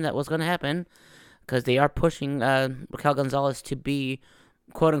prediction that was going to happen, because they are pushing Raquel Gonzalez to be,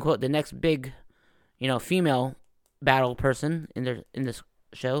 quote unquote, the next big, female battle person in this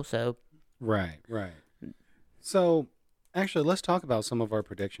show. So right. So actually, let's talk about some of our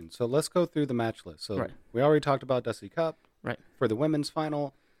predictions. So let's go through the match list. So Right. we already talked about Dusty Cup. Right. For the women's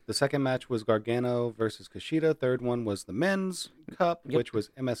final, The second match was Gargano versus Kushida. Third one was the Men's Cup, which was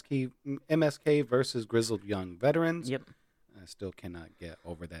MSK versus Grizzled Young Veterans. Yep. I still cannot get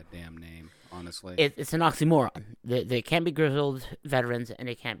over that damn name, honestly. It's an oxymoron. They can't be grizzled veterans and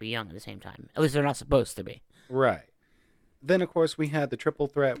they can't be young at the same time. At least they're not supposed to be. Right. Then, of course, we had the triple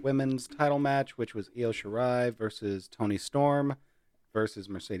threat women's title match, which was Io Shirai versus Toni Storm versus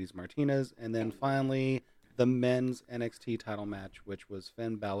Mercedes Martinez. And then finally, the men's NXT title match, which was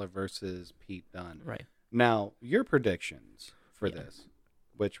Finn Balor versus Pete Dunne. Right. Now, your predictions for this,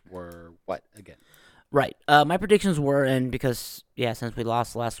 which were what again? Right. My predictions were, and because, since we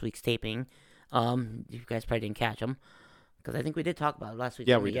lost last week's taping, you guys probably didn't catch them, because I think we did talk about it last week.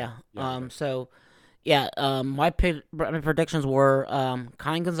 Yeah, we did. My predictions were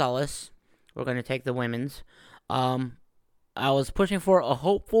Kyle Gonzalez. We're going to take the women's. I was pushing for a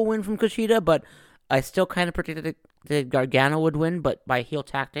hopeful win from Kushida, but I still kind of predicted that Gargano would win, but by heel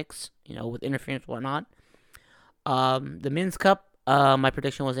tactics, with interference and whatnot. The men's cup, my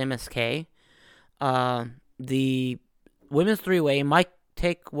prediction was MSK. The women's three-way, my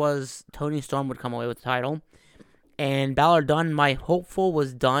take was Toni Storm would come away with the title. And Balor Dunne, my hopeful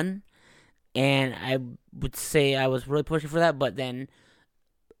was Dunne. And I would say I was really pushing for that, but then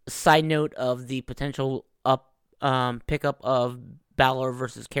side note of the potential pickup of Balor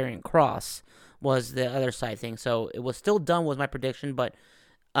versus Karrion Kross was the other side thing. So it was still Dunne was my prediction, but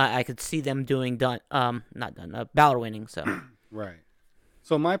I could see them doing Balor winning. So Right.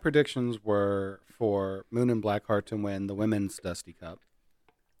 So my predictions were for Moon and Blackheart to win the Women's Dusty Cup,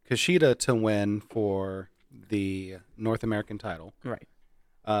 Kushida to win for the North American title, right.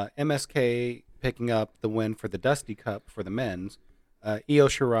 MSK picking up the win for the Dusty Cup for the men's, Io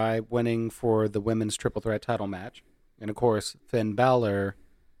Shirai winning for the women's triple threat title match, and of course Finn Balor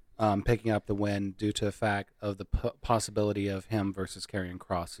picking up the win due to the fact of the possibility of him versus Karrion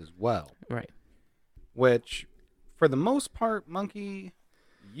Kross as well. Right. Which, for the most part, Monkey,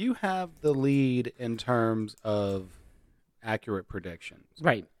 you have the lead in terms of accurate predictions.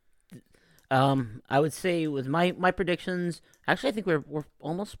 Right. I would say with my predictions, actually, I think we're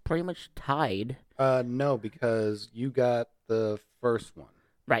almost pretty much tied. No, because you got the first one.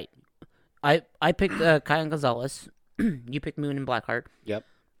 Right. I picked Kyle Gonzalez. You picked Moon and Blackheart. Yep.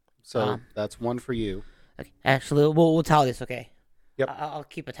 So that's one for you. Okay. Actually, we'll tally this. Okay. Yep. I'll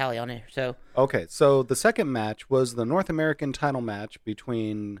keep a tally on it. So. Okay. So the second match was the North American title match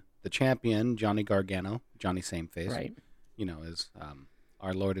between the champion Johnny Gargano, Johnny Sameface, right? As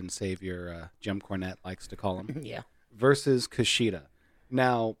our Lord and Savior Jim Cornette likes to call him. Yeah. Versus Kushida.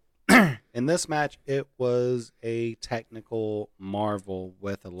 Now, in this match, it was a technical marvel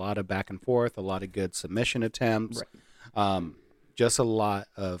with a lot of back and forth, a lot of good submission attempts, right. Just a lot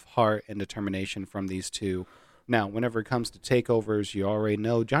of heart and determination from these two. Now, whenever it comes to takeovers, you already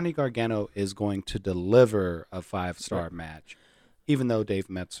know Johnny Gargano is going to deliver a 5-star right. match, even though Dave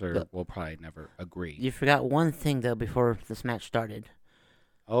Metzer will probably never agree. You forgot one thing, though, before this match started.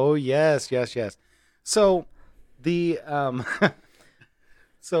 Oh, yes. So,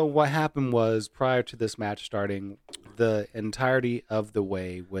 so what happened was, prior to this match starting, the entirety of the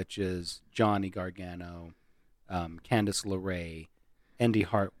way, which is Johnny Gargano, Candice LeRae, Indy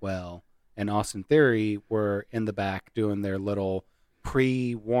Hartwell, and Austin Theory were in the back doing their little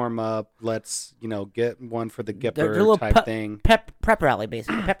pre-warm-up, let's, get one for the Gipper type thing. Prep rally,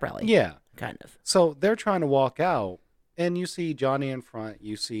 basically. Pep rally. Yeah. Kind of. So they're trying to walk out, and you see Johnny in front,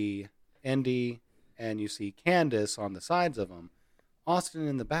 you see Indy, and you see Candice on the sides of them. Austin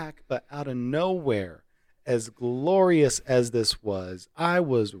in the back, but out of nowhere, as glorious as this was, I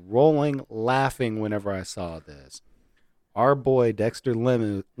was rolling laughing whenever I saw this. Our boy Dexter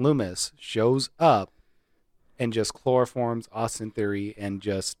Loomis shows up and just chloroforms Austin Theory and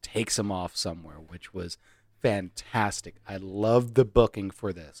just takes him off somewhere, which was fantastic. I love the booking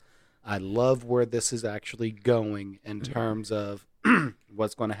for this. I love where this is actually going in terms of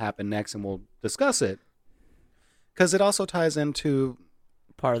what's going to happen next, and we'll discuss it. Because it also ties into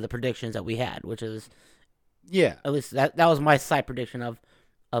part of the predictions that we had, which is, yeah, at least that was my side prediction of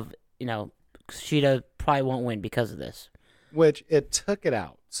Kushida probably won't win because of this. Which it took it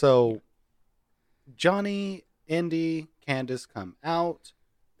out. So Johnny, Indy, Candice come out.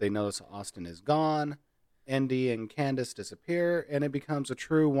 They notice Austin is gone. Indy and Candice disappear, and it becomes a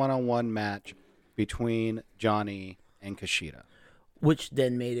true one-on-one match between Johnny and Kushida. Which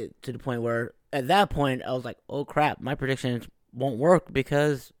then made it to the point where, at that point, I was like, oh crap, my predictions won't work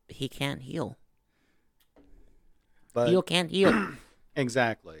because he can't heal. But Heel can't heal.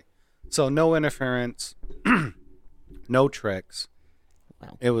 Exactly. So no interference, no tricks.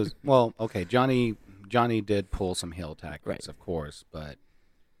 Wow. It was, okay, Johnny did pull some heel tactics, right. Of course, but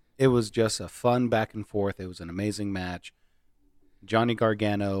it was just a fun back and forth. It was an amazing match. Johnny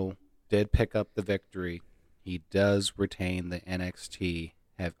Gargano did pick up the victory. He does retain the NXT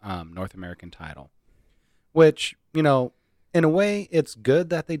North American title, which, in a way, it's good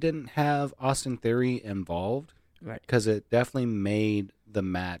that they didn't have Austin Theory involved, Right. because it definitely made the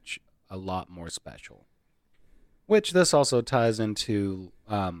match a lot more special. Which this also ties into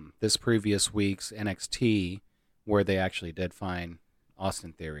this previous week's NXT, where they actually did find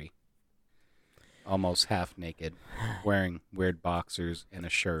Austin Theory almost half naked, wearing weird boxers and a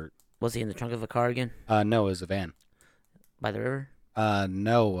shirt. Was he in the trunk of a car again? No, it was a van. By the river?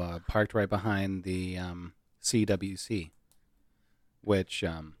 No, parked right behind the CWC, which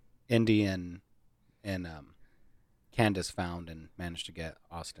Indy and Candace found and managed to get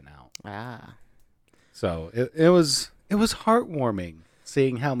Austin out. Ah. So it was heartwarming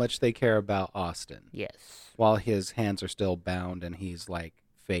seeing how much they care about Austin. Yes. While his hands are still bound and he's like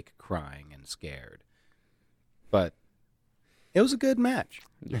fake crying and scared. But it was a good match.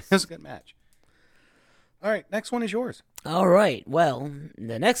 Yes. It was a good match. All right, next one is yours. All right. Well,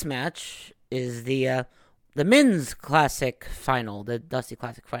 the next match is the men's classic final, the Dusty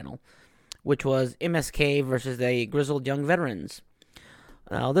Classic final, which was MSK versus the Grizzled Young Veterans.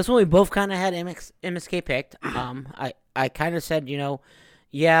 This one we both kind of had MSK picked. I kind of said,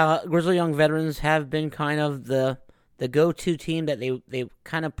 Grizzled Young Veterans have been kind of the go-to team that they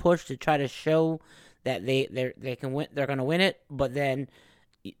kind of push to try to show that they can win. They're going to win it, but then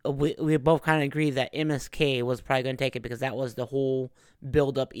we both kind of agreed that MSK was probably going to take it because that was the whole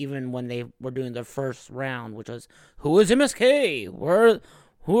build-up, even when they were doing the first round, which was, who is MSK?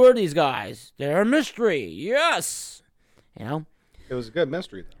 Who are these guys? They're a mystery. Yes! It was a good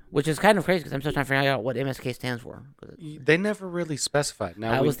mystery, though. Which is kind of crazy because I'm still trying to figure out what MSK stands for. They never really specified.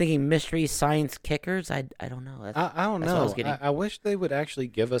 Now I was thinking Mystery Science Kickers. I don't know. I don't know. What I was getting. I wish they would actually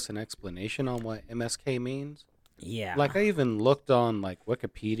give us an explanation on what MSK means. Yeah. Like, I even looked on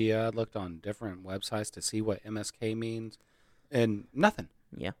Wikipedia. I looked on different websites to see what MSK means, and nothing.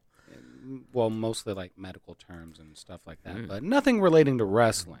 Yeah. Well, mostly like medical terms and stuff like that, but nothing relating to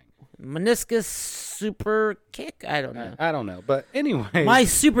wrestling. Meniscus super kick? I don't know. I don't know, but anyway. My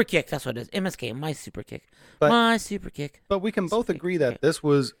super kick. That's what it is. MSK. My super kick. My super kick. But we can both agree that this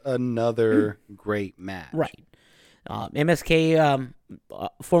was another great match. Right. MSK,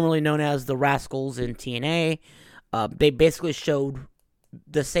 formerly known as the Rascals in TNA, they basically showed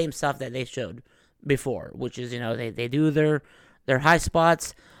the same stuff that they showed before, which is, they do their high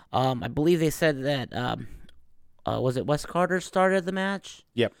spots. I believe they said that, was it Wes Carter started the match?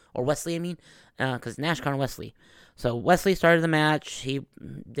 Yep. Or Wesley, I mean, because Nash Carter and Wesley. So Wesley started the match. He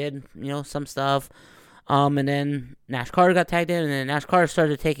did, some stuff. And then Nash Carter got tagged in, and then Nash Carter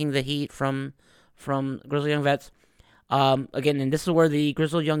started taking the heat from Grizzled Young Vets. Again, and this is where the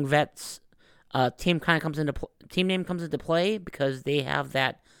Grizzled Young Vets team name comes into play because they have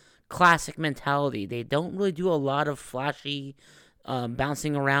that classic mentality. They don't really do a lot of flashy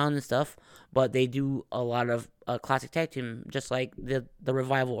bouncing around and stuff, but they do a lot of classic tag team, just like the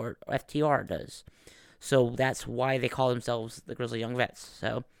Revival or FTR does. So that's why they call themselves the Grizzled Young Vets.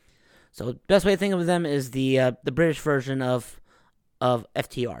 So best way to think of them is the British version of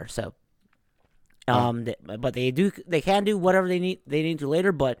FTR. So, but they can do whatever they need to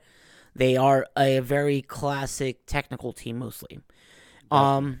later, but they are a very classic technical team mostly.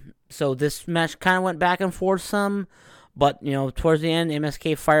 So this match kind of went back and forth some, but towards the end,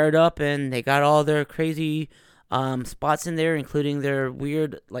 MSK fired up and they got all their crazy spots in there, including their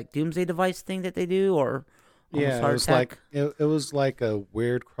weird doomsday device thing that they do, or it was like a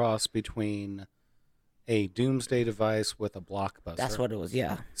weird cross between a doomsday device with a blockbuster. That's what it was,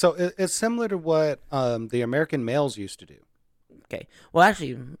 yeah. So it's similar to what the American males used to do. Okay. Well,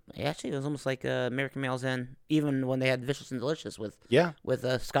 actually, it was almost like American Males, and even when they had Vicious and Delicious with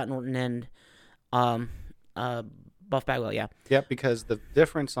Scott Norton and Buff Bagwell, yeah. Yeah, because the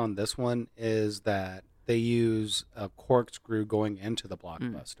difference on this one is that they use a corkscrew going into the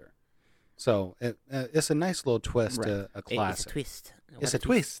blockbuster. So it's a nice little twist to a classic. It's a twist. It's a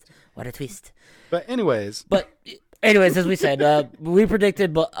twist. What a twist. But anyways, as we said, we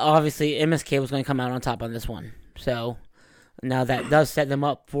predicted, but obviously MSK was going to come out on top on this one. So now that does set them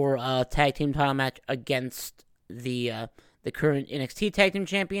up for a tag team title match against the current NXT tag team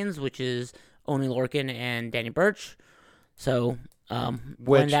champions, which is Oney Lorcan and Danny Burch. So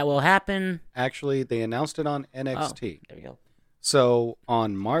when that will happen, actually, they announced it on NXT. There you go. So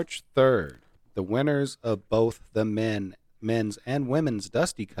on March 3rd, the winners of both the men's and women's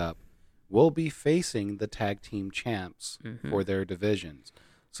Dusty Cup will be facing the tag team champs for their divisions.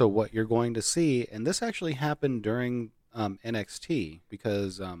 So what you're going to see, and this actually happened during NXT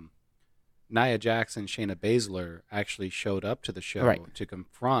because Nia Jax and Shayna Baszler actually showed up to the show Right. to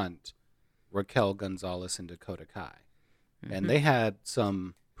confront Raquel Gonzalez and Dakota Kai. Mm-hmm. And they had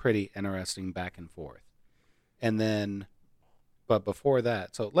some pretty interesting back and forth. And then, but before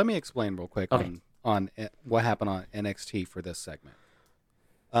that, so let me explain real quick on what happened on NXT for this segment.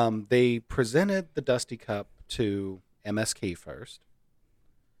 They presented the Dusty Cup to MSK first.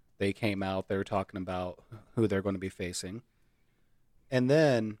 They came out, they were talking about who they're going to be facing. And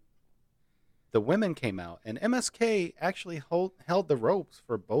then the women came out, and MSK actually held the ropes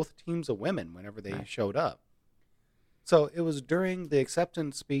for both teams of women whenever they showed up. So it was during the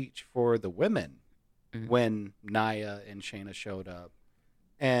acceptance speech for the women when Nia and Shayna showed up.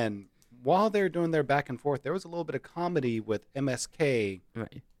 And while they were doing their back and forth, there was a little bit of comedy with MSK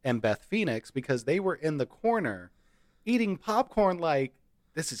and Beth Phoenix because they were in the corner eating popcorn like,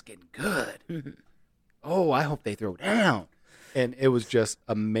 this is getting good. Oh, I hope they throw down. And it was just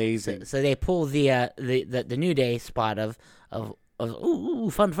amazing. So they pull the New Day spot of ooh,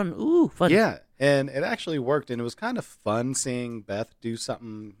 fun, ooh, fun. Yeah, and it actually worked, and it was kind of fun seeing Beth do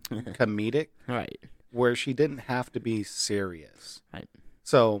something comedic, right, where she didn't have to be serious. Right.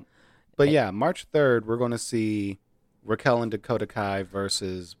 So, but yeah, March 3rd, we're going to see Raquel and Dakota Kai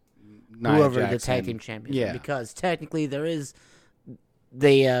versus Nia whoever Jax the tag team champions. Yeah, because technically there is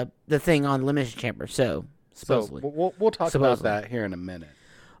the thing on Elimination Chamber. So supposedly, so we'll talk about that here in a minute.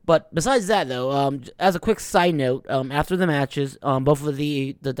 But besides that, though, as a quick side note, after the matches, both of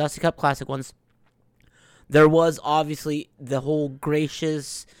the Dusty Cup Classic ones, there was obviously the whole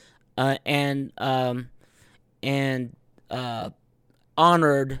gracious and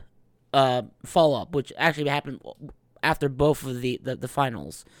honored follow-up, which actually happened after both of the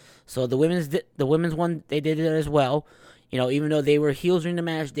finals. So the women's one, they did it as well. You know, even though they were heels during the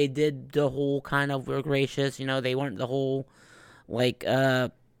match, they did the whole kind of we're gracious. You know, they weren't the whole like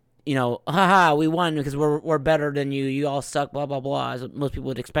you know, haha, we won because we're better than you. You all suck, blah blah blah. As most people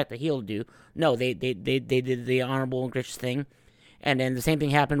would expect a heel to do. No, they did the honorable and gracious thing, and then the same thing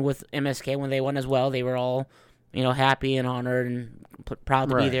happened with MSK when they won as well. They were all, you know, happy and honored and proud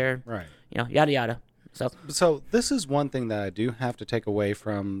to be there. Right. You know, yada yada. So this is one thing that I do have to take away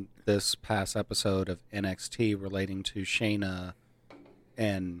from this past episode of NXT relating to Shayna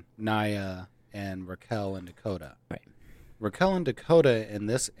and Nia and Raquel and Dakota. Right. Raquel and Dakota in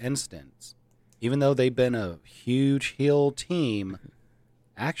this instance, even though they've been a huge heel team,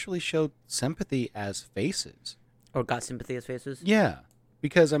 actually showed sympathy as faces. Or got sympathy as faces? Yeah.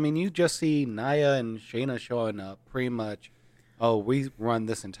 Because, I mean, you just see Nia and Shayna showing up pretty much, oh, we run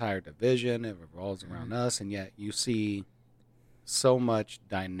this entire division, it revolves around us, and yet you see so much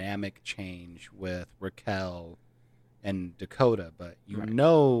dynamic change with Raquel and Dakota, but you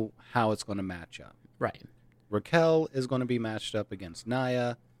know how it's going to match up. Right. Raquel is going to be matched up against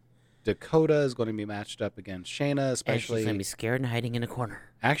Nia. Dakota is going to be matched up against Shayna, especially. And she's going to be scared and hiding in a corner.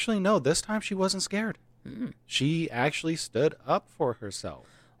 Actually, no, this time she wasn't scared. She actually stood up for herself.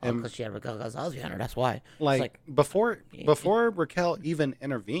 Because she had Raquel Gonzalez behind her, that's why. Like before Raquel even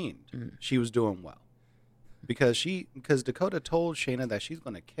intervened, she was doing well. Because Dakota told Shayna that she's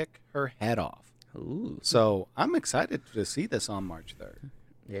going to kick her head off. Ooh. So I'm excited to see this on March 3rd.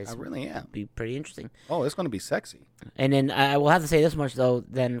 I really am. Be pretty interesting. Oh, it's going to be sexy. And then I will have to say this much though,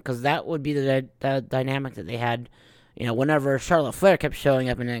 then because that would be the dynamic that they had. You know, whenever Charlotte Flair kept showing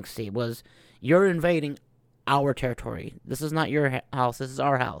up in NXT, was you're invading our territory. This is not your house. This is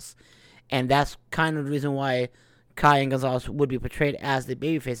our house, and that's kind of the reason why Kai and Gonzalez would be portrayed as the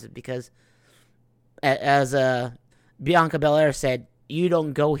babyfaces, because as Bianca Belair said, you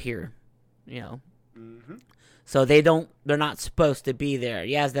don't go here. You know. Mm-hmm. So they're not supposed to be there.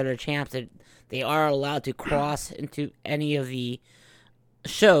 Yes, they're champs. They are allowed to cross into any of the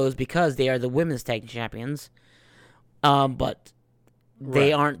shows because they are the women's tag champions. But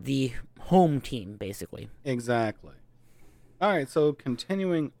they aren't the home team, basically. Exactly. All right, so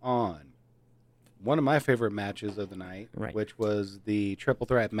continuing on. One of my favorite matches of the night, which was the triple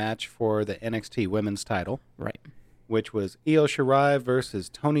threat match for the NXT women's title. Right. Which was Io Shirai versus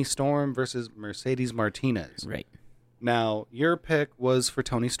Toni Storm versus Mercedes Martinez. Right. Now, your pick was for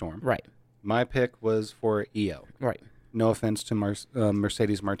Toni Storm. Right. My pick was for Io. Right. No offense to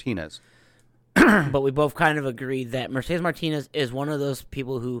Mercedes Martinez. But we both kind of agreed that Mercedes Martinez is one of those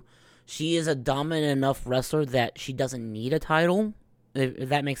people who, she is a dominant enough wrestler that she doesn't need a title, if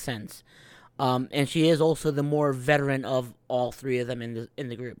that makes sense. And she is also the more veteran of all three of them in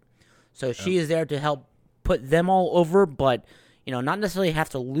the group. So she is there to help put them all over, but, you know, not necessarily have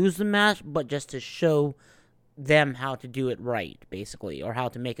to lose the match, but just to show them how to do it right, basically, or how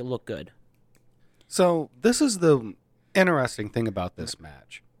to make it look good. So this is the interesting thing about this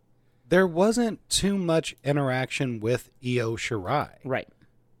match, there wasn't too much interaction with Io Shirai. Right.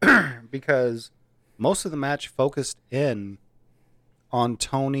 Because most of the match focused in on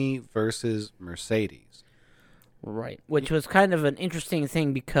Tony versus Mercedes. Right. Which was kind of an interesting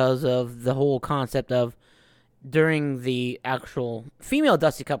thing because of the whole concept of during the actual female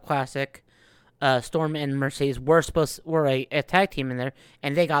Dusty Cup Classic, Storm and Mercedes were a tag team in there,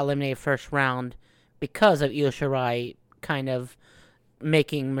 and they got eliminated first round because of Io Shirai kind of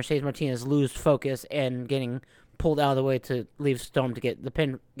making Mercedes Martinez lose focus and getting pulled out of the way to leave Storm to get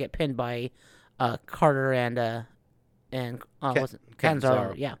pinned by Carter and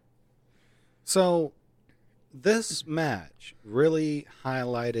Canzaro. Yeah. So this match really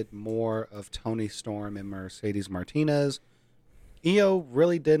highlighted more of Tony Storm and Mercedes Martinez. Io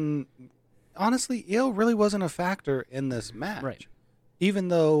really wasn't a factor in this match. Right. Even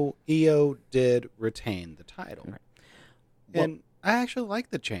though Io did retain the title. Right. And I actually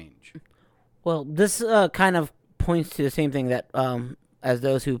like the change. Well, this kind of points to the same thing that as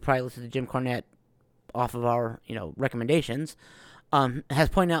those who probably listen to Jim Cornette off of our recommendations has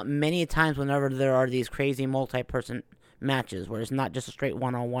pointed out many times whenever there are these crazy multi-person matches where it's not just a straight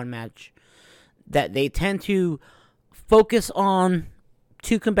one-on-one match, that they tend to focus on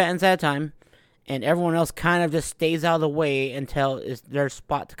two combatants at a time, and everyone else kind of just stays out of the way until it's their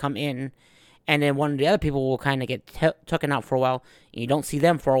spot to come in, and then one of the other people will kind of get taken out for a while, and you don't see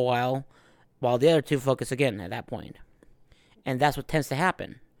them for a while the other two focus again at that point. And that's what tends to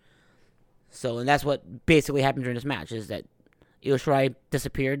happen. So, and that's what basically happened during this match, is that Io Shirai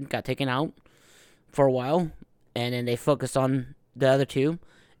disappeared, got taken out for a while, and then they focused on the other two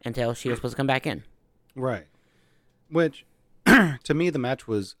until she was supposed to come back in. Right. Which, to me, the match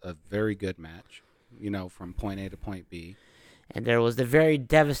was a very good match, from point A to point B. And there was the very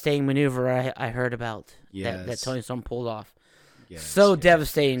devastating maneuver I heard about that Tony Storm pulled off. Yes,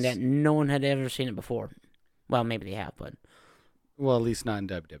 devastating that no one had ever seen it before. Well, maybe they have, but... Well, at least not in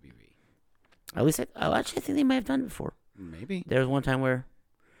WWE. At least, I think they might have done it before. Maybe. There was one time where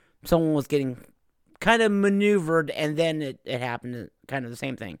someone was getting kind of maneuvered, and then it happened, kind of the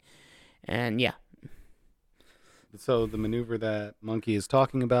same thing. And, yeah. So the maneuver that Monkey is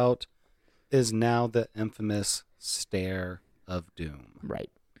talking about is now the infamous Stare of Doom. Right.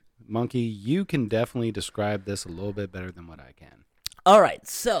 Monkey, you can definitely describe this a little bit better than what I can. All right,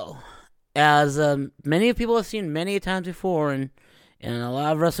 so as many people have seen many times before in a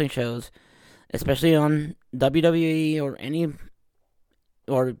lot of wrestling shows, especially on WWE or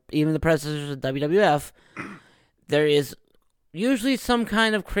even the predecessors of WWF, there is usually some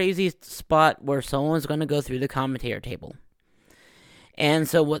kind of crazy spot where someone's going to go through the commentator table. And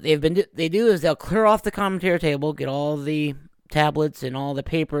so what they do is they'll clear off the commentator table, get all the tablets and all the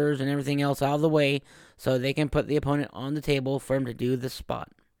papers and everything else out of the way so they can put the opponent on the table for him to do the spot.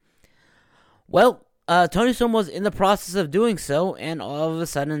 Well, Tony Storm was in the process of doing so, and all of a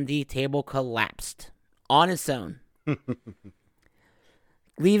sudden the table collapsed on its own,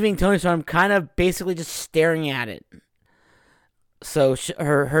 leaving Tony Storm kind of basically just staring at it. So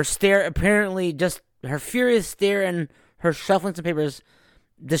her stare, apparently just her furious stare and her shuffling some papers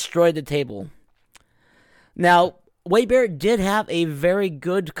destroyed the table. Now, Wade Barrett did have a very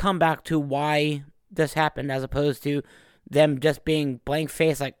good comeback to why this happened, as opposed to them just being blank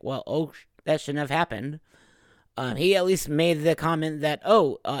face like, well, that shouldn't have happened. He at least made the comment that,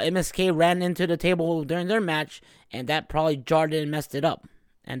 MSK ran into the table during their match, and that probably jarred it and messed it up.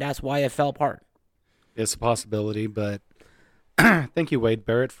 And that's why it fell apart. It's a possibility, but thank you, Wade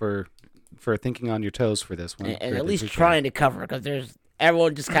Barrett, for thinking on your toes for this one. And at least trying to cover, because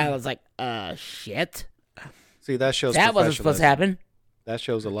everyone just kind of was like, shit. See, that shows that wasn't supposed to happen. That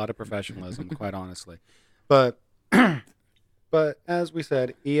shows a lot of professionalism, quite honestly. But as we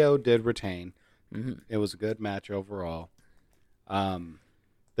said, Io did retain. Mm-hmm. It was a good match overall.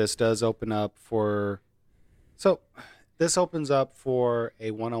 This does open up for... So, this opens up for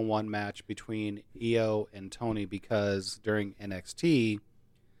a one-on-one match between Io and Tony, because during NXT,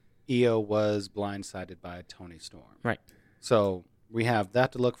 Io was blindsided by Tony Storm. Right. So we have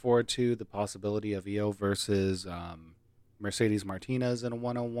that to look forward to, the possibility of Io versus Mercedes Martinez in a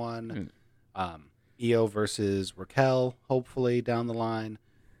one-on-one. Io versus Raquel, hopefully, down the line.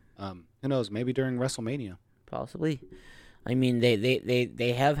 Who knows, maybe during WrestleMania. Possibly. I mean,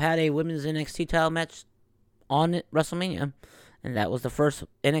 they have had a women's NXT title match on WrestleMania, and that was the first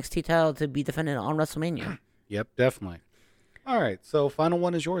NXT title to be defended on WrestleMania. Yep, definitely. All right, so final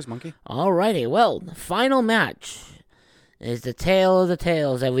one is yours, Monkey. All righty, well, the final match is the tale of the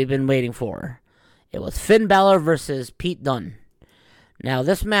tales that we've been waiting for. It was Finn Balor versus Pete Dunne. Now,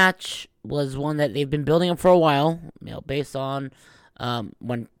 this match was one that they've been building up for a while, based on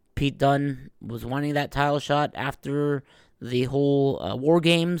when Pete Dunne was wanting that title shot after the whole War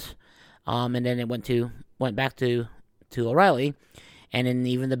Games, and then it went back to O'Reilly, and then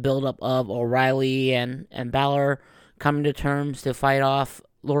even the build-up of O'Reilly and Balor coming to terms to fight off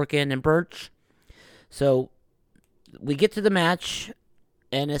Lorcan and Birch. So we get to the match,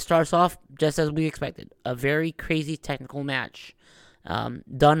 and it starts off just as we expected. A very crazy technical match.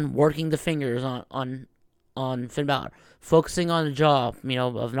 Dunne working the fingers on Finn Balor, focusing on the jaw,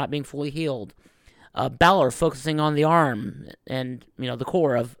 of not being fully healed. Balor focusing on the arm and, the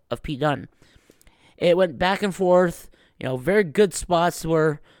core of Pete Dunne. It went back and forth, very good spots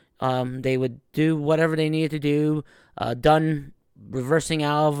where they would do whatever they needed to do. Dunne reversing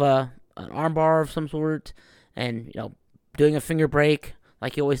out of an armbar of some sort and, doing a finger break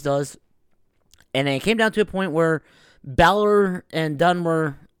like he always does. And then it came down to a point where Balor and Dunne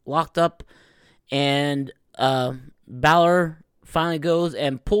were locked up, and Balor finally goes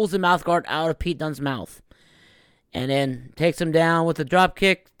and pulls the mouth guard out of Pete Dunne's mouth, and then takes him down with a drop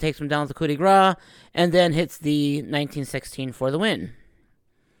kick, takes him down with a coup de grace, and then hits the 1916 for the win.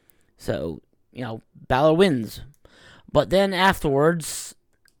 So, Balor wins. But then afterwards,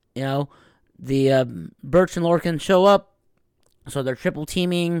 the Birch and Lorcan show up, so they're triple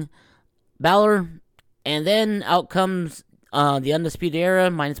teaming Balor, and then out comes the Undisputed Era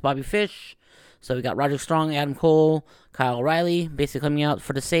minus Bobby Fish. So we got Roderick Strong, Adam Cole, Kyle O'Reilly, basically coming out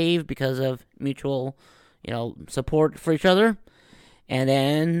for the save because of mutual, support for each other. And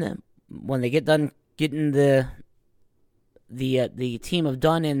then when they get done getting the team of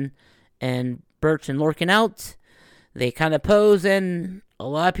Dunne and Birch and Lorcan out, they kind of pose, and a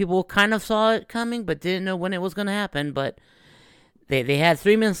lot of people kind of saw it coming, but didn't know when it was going to happen. But they had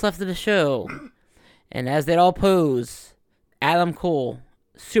 3 minutes left of the show, and as they all pose, Adam Cole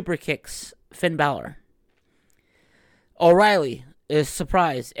super kicks Finn Balor. O'Reilly is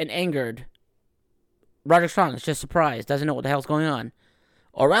surprised and angered. Roderick Strong is just surprised, doesn't know what the hell's going on.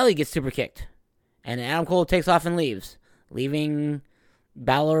 O'Reilly gets super kicked, and Adam Cole takes off and leaves, leaving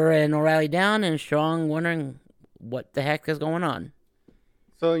Balor and O'Reilly down, and Strong wondering what the heck is going on.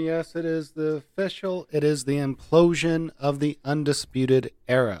 So yes, it is the implosion of the Undisputed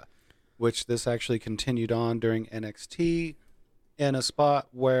Era, which this actually continued on during NXT in a spot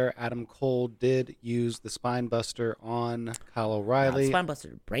where Adam Cole did use the spine buster on Kyle O'Reilly. Spine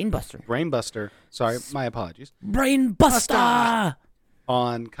buster, brain buster. Brain buster. Sorry, my apologies. Brain buster!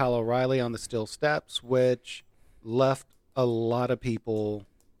 On Kyle O'Reilly on the steel steps, which left a lot of people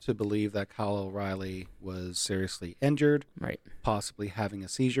to believe that Kyle O'Reilly was seriously injured, right? Possibly having a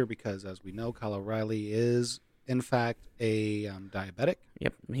seizure, because as we know, Kyle O'Reilly is, in fact, a diabetic.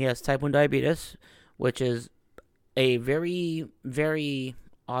 Yep, he has type 1 diabetes, which is a very, very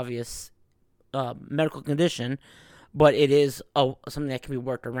obvious medical condition, but it is something that can be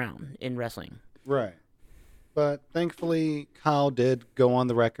worked around in wrestling. Right. But thankfully, Kyle did go on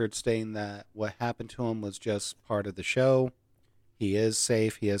the record stating that what happened to him was just part of the show. He is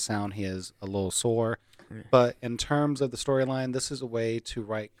safe, he is sound, he is a little sore. But in terms of the storyline, this is a way to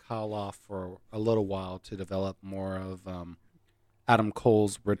write Kyle off for a little while to develop more of Adam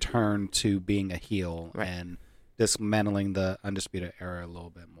Cole's return to being a heel, right, and dismantling the Undisputed Era a little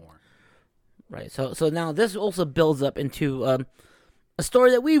bit more. Right. So now this also builds up into a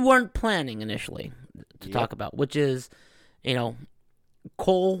story that we weren't planning initially to talk about, which is,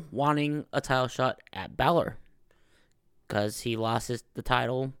 Cole wanting a title shot at Balor, because he lost the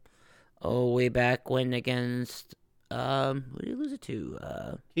title way back when against who did he lose it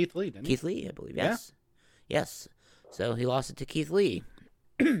to? Keith Lee, didn't he? Keith Lee, I believe. Yes. Yeah. Yes. So he lost it to Keith Lee.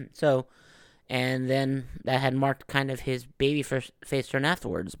 So, and then that had marked kind of his baby face turn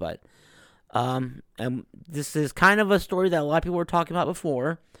afterwards. But and this is kind of a story that a lot of people were talking about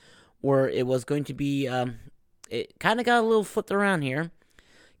before, where it was going to be it kind of got a little flipped around here,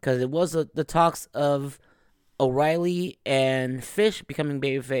 because it was the talks of O'Reilly and Fish becoming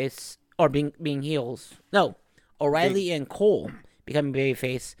babyface, or being heels. No, O'Reilly and Cole becoming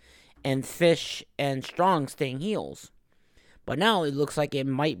babyface, and Fish and Strong staying heels. But now it looks like it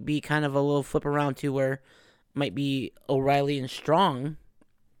might be kind of a little flip around to where it might be O'Reilly and Strong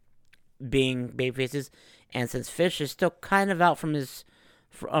being babyfaces, and since Fish is still kind of out from his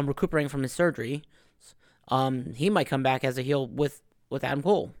recuperating from his surgery, he might come back as a heel with Adam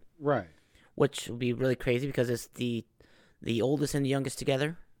Cole. Right. Which would be really crazy, because it's the oldest and the youngest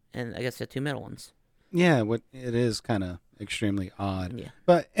together, and I guess the two middle ones. Yeah, it is kind of extremely odd. Yeah.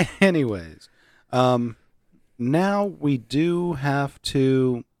 But anyways, now we do have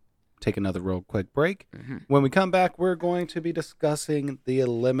to take another real quick break. Mm-hmm. When we come back, we're going to be discussing the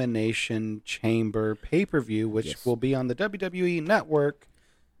Elimination Chamber pay-per-view, which will be on the WWE Network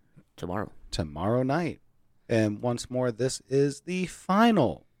tomorrow night. And once more, this is the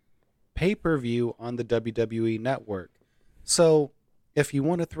final pay-per-view on the WWE Network. So if you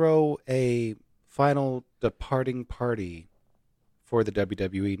want to throw a final departing party for the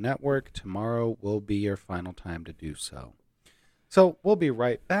WWE Network, tomorrow will be your final time to do so. So we'll be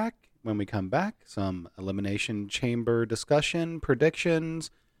right back. When we come back, some Elimination Chamber discussion,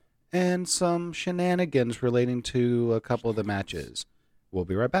 predictions, and some shenanigans relating to a couple of the matches. We'll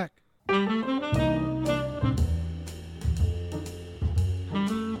be right back.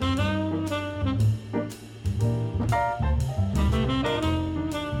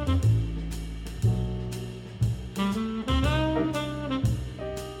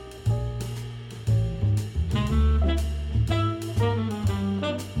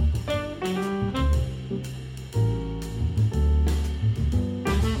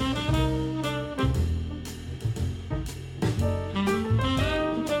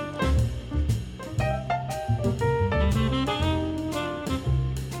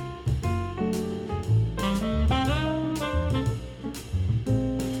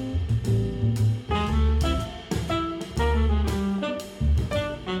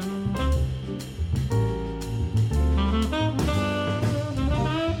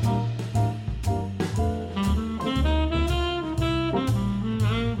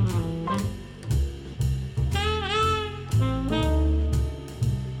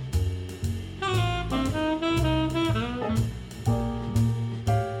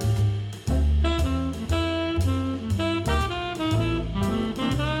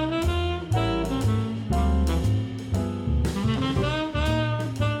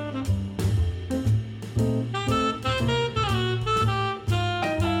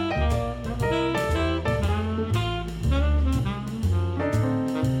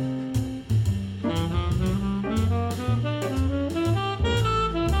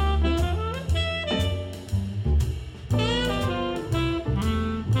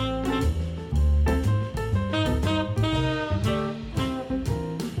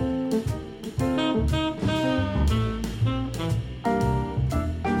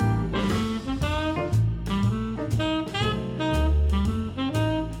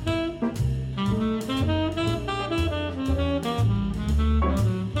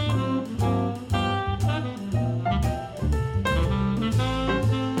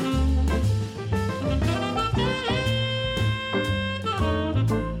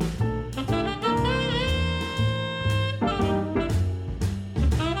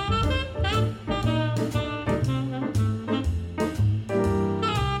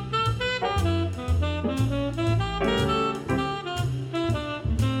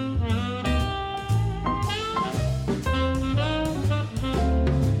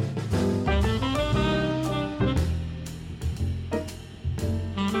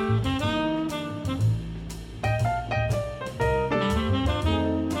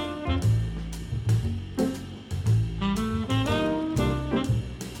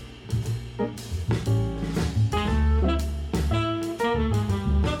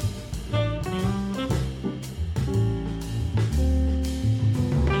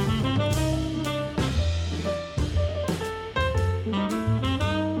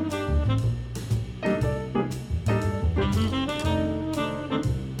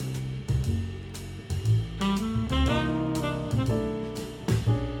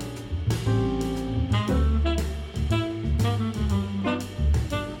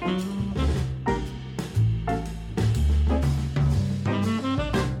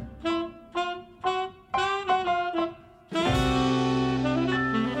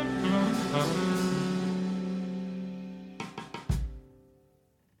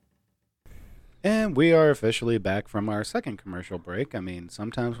 And we are officially back from our second commercial break. I mean,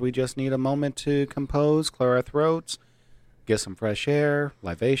 sometimes we just need a moment to compose, clear our throats, get some fresh air,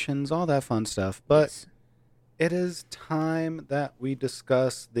 libations, all that fun stuff. But it is time that we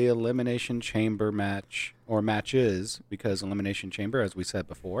discuss the Elimination Chamber match, or matches, because Elimination Chamber, as we said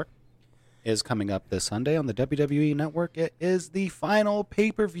before, is coming up this Sunday on the WWE Network. It is the final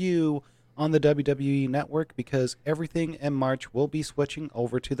pay-per-view on the WWE Network because everything in March will be switching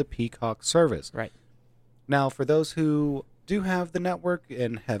over to the Peacock service. Right. Now, for those who do have the network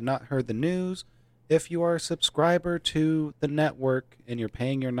and have not heard the news, if you are a subscriber to the network and you're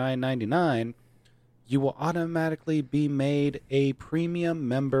paying your $9.99, you will automatically be made a premium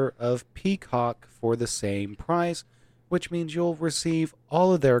member of Peacock for the same price, which means you'll receive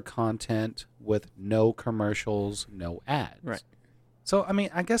all of their content with no commercials, no ads. Right. So, I mean,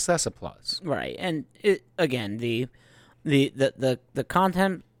 I guess that's a plus. Right, and again, the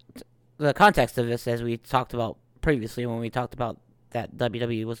content, the context of this, as we talked about previously when we talked about that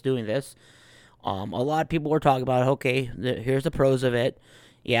WWE was doing this, a lot of people were talking about, okay, here's the pros of it.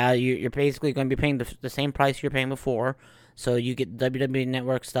 Yeah, you're basically going to be paying the same price you're paying before, so you get WWE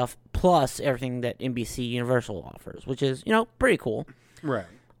Network stuff plus everything that NBC Universal offers, which is, pretty cool. Right.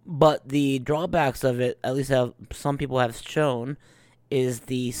 But the drawbacks of it, at least some people have shown, is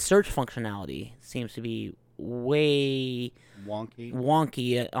the search functionality seems to be way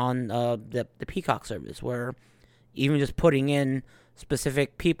wonky on the Peacock service, where even just putting in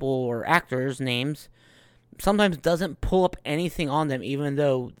specific people or actors' names sometimes doesn't pull up anything on them, even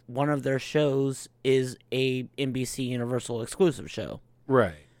though one of their shows is a NBC Universal exclusive show.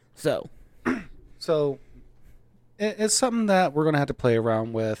 Right. So it's something that we're going to have to play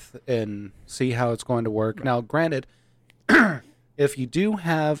around with and see how it's going to work. Right. Now, granted, if you do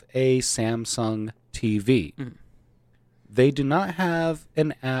have a Samsung TV, they do not have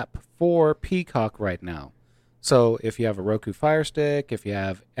an app for Peacock right now. So if you have a Roku Fire Stick, if you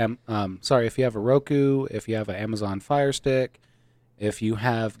have a Roku, if you have an Amazon Fire Stick, if you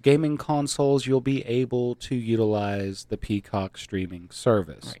have gaming consoles, you'll be able to utilize the Peacock streaming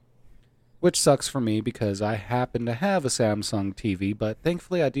service. Right. Which sucks for me because I happen to have a Samsung TV, but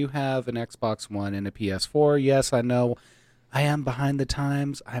thankfully I do have an Xbox One and a PS4. Yes, I know I am behind the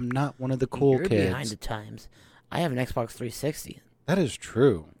times. I'm not one of the cool kids. You're behind the times. I have an Xbox 360. That is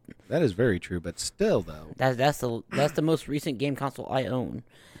true. That is very true, but still, though. That's the most recent game console I own.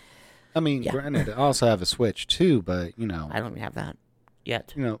 I mean, granted, I also have a Switch, too, but, I don't even have that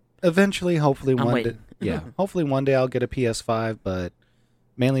yet. Eventually, hopefully one day. Yeah, hopefully one day I'll get a PS5, but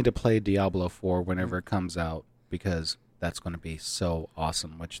mainly to play Diablo 4 whenever it comes out, because that's going to be so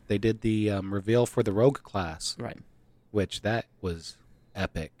awesome. Which they did the reveal for the Rogue class. Right. Which that was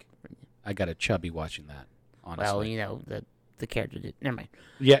epic. I got a chubby watching that, honestly. Well, the character did. Never mind.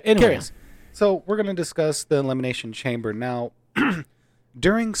 Yeah, anyways. So we're going to discuss the Elimination Chamber. Now,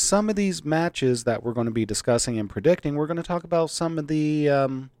 during some of these matches that we're going to be discussing and predicting, we're going to talk about some of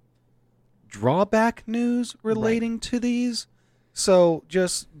the drawback news relating to these. So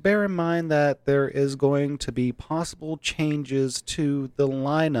just bear in mind that there is going to be possible changes to the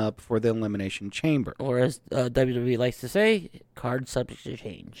lineup for the Elimination Chamber. Or as WWE likes to say, card subject to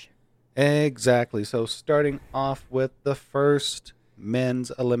change. Exactly. So starting off with the first men's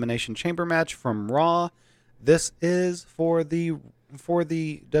Elimination Chamber match from Raw. This is for the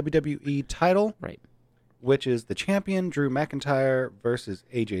WWE title. Right. Which is the champion, Drew McIntyre, versus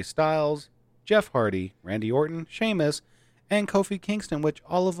AJ Styles, Jeff Hardy, Randy Orton, Sheamus, and Kofi Kingston, which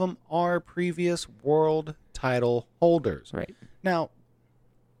all of them are previous world title holders. Right. Now,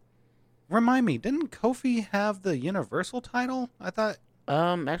 remind me, didn't Kofi have the Universal title? I thought...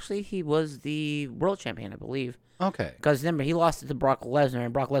 Actually, he was the world champion, I believe. Okay. Because remember, he lost it to Brock Lesnar,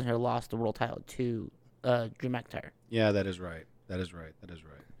 and Brock Lesnar lost the world title to Drew McIntyre. Yeah, that is right. That is right.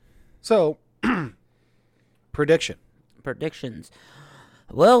 So, predictions.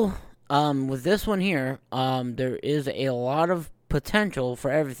 Well, with this one here, there is a lot of potential for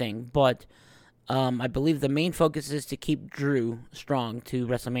everything, but I believe the main focus is to keep Drew strong to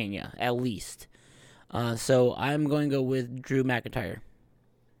WrestleMania, at least. So I'm going to go with Drew McIntyre.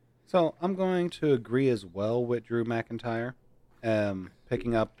 So I'm going to agree as well with Drew McIntyre,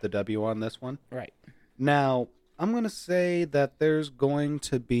 picking up the W on this one. Right. Now, I'm going to say that there's going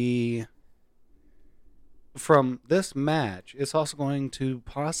to be, from this match, it's also going to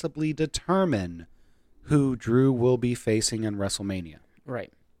possibly determine who Drew will be facing in WrestleMania.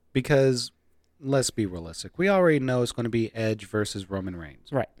 Right. Because, let's be realistic, we already know it's going to be Edge versus Roman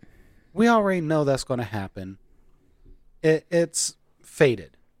Reigns. Right. We already know that's going to happen. It's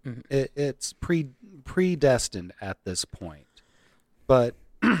fated. Mm-hmm. It's predestined at this point. But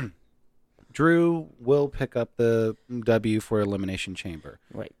Drew will pick up the W for Elimination Chamber.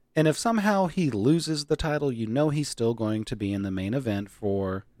 Right. And if somehow he loses the title, he's still going to be in the main event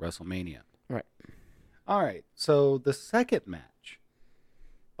for WrestleMania. Right. All right. So the second match,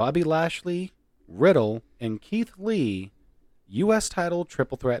 Bobby Lashley, Riddle, and Keith Lee, U.S. title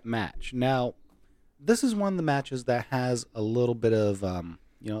triple threat match. Now, this is one of the matches that has a little bit of,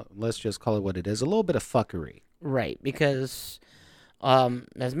 let's just call it what it is, a little bit of fuckery. Right, because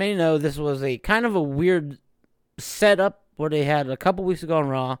as many know, this was a kind of a weird setup where they had a couple weeks ago on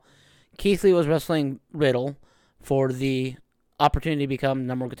Raw. Keith Lee was wrestling Riddle for the opportunity to become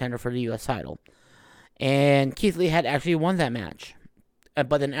number one contender for the U.S. title. And Keith Lee had actually won that match.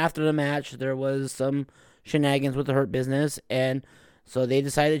 But then after the match, there was some shenanigans with the Hurt Business, and so they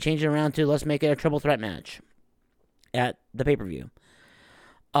decided to change it around to let's make it a triple threat match at the pay-per-view.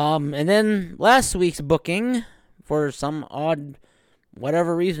 And then last week's booking, for some odd,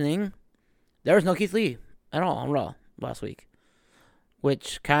 whatever reasoning, there was no Keith Lee at all on Raw last week,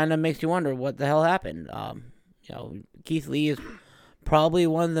 which kind of makes you wonder what the hell happened. Keith Lee is probably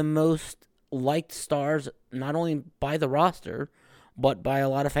one of the most liked stars, not only by the roster, but by a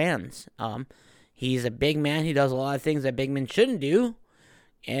lot of fans. He's a big man. He does a lot of things that big men shouldn't do,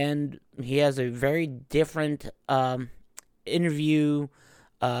 and he has a very different interview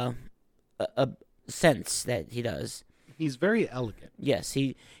sense that he does. He's very elegant. Yes,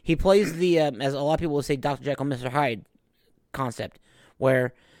 he plays the as a lot of people would say, Dr. Jekyll, Mr. Hyde concept,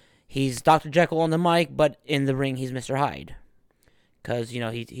 where he's Dr. Jekyll on the mic, but in the ring he's Mr. Hyde, because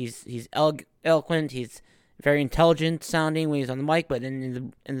he's eloquent, he's very intelligent sounding when he's on the mic, but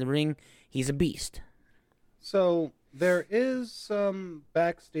in the ring he's a beast. So there is some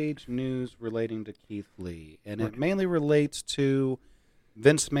backstage news relating to Keith Lee, and it mainly relates to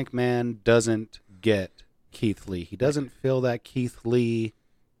Vince McMahon doesn't get Keith Lee. He doesn't feel that Keith Lee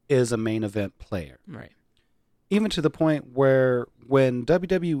is a main event player. Right. Even to the point where when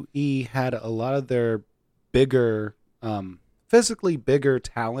WWE had a lot of their bigger, physically bigger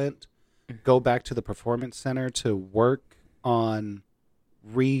talent go back to the Performance Center to work on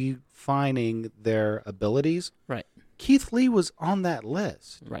refining their abilities, right, Keith Lee was on that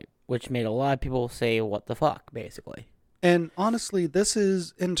list. Right. Which made a lot of people say, what the fuck, basically. And honestly, this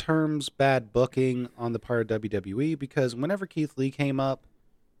is, in terms, bad booking on the part of WWE, because whenever Keith Lee came up,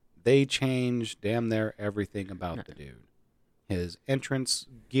 they changed damn near everything about the dude. His entrance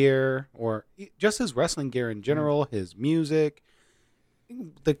gear, or just his wrestling gear in general, his music.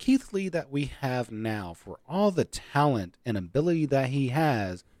 The Keith Lee that we have now, for all the talent and ability that he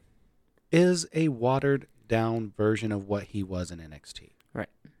has, is a watered-down version of what he was in NXT. Right.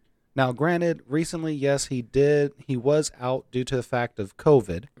 Now, granted, recently, yes, he was out due to the fact of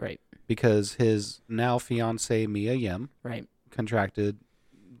COVID. Right. Because his now fiancée, Mia Yim, right, contracted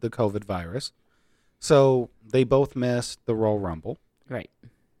the COVID virus. So they both missed the Royal Rumble. Right.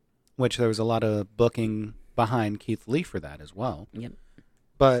 Which there was a lot of booking behind Keith Lee for that as well. Yep.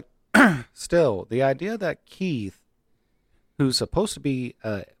 But still, the idea that Keith, who's supposed to be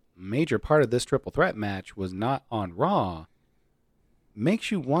a major part of this triple threat match, was not on Raw,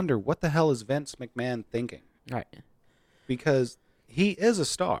 makes you wonder, what the hell is Vince McMahon thinking? Right. Because he is a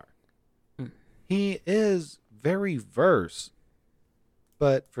star. He is very versed.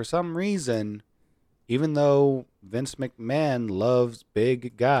 But for some reason, even though Vince McMahon loves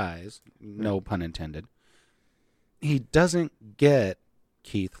big guys, no pun intended, he doesn't get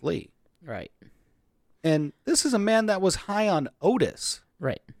Keith Lee. Right. And this is a man that was high on Otis.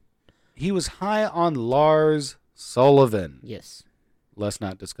 Right. He was high on Lars Sullivan. Yes. Let's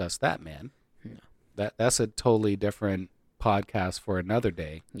not discuss that man. No. That's a totally different podcast for another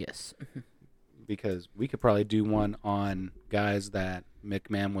day. Yes. Because we could probably do one on guys that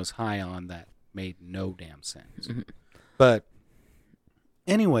McMahon was high on that made no damn sense. But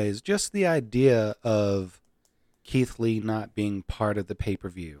anyways, just the idea of Keith Lee not being part of the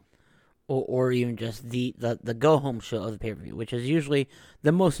pay-per-view. Or even just the go-home show of the pay-per-view, which is usually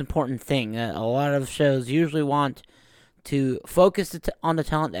the most important thing. A lot of shows usually want to focus on the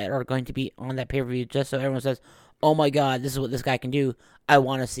talent that are going to be on that pay-per-view, just so everyone says, oh my god, this is what this guy can do. I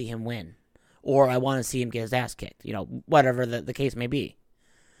want to see him win. Or I want to see him get his ass kicked. Whatever the case may be.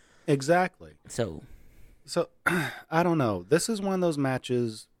 Exactly. So, I don't know. This is one of those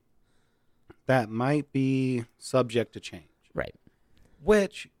matches that might be subject to change. Right.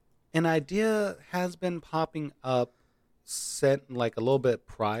 Which an idea has been popping up like a little bit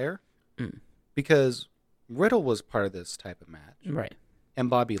prior. Because Riddle was part of this type of match. Right. And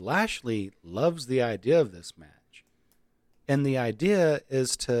Bobby Lashley loves the idea of this match. And the idea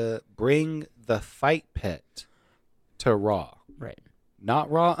is to bring the fight pit to Raw. Right. Not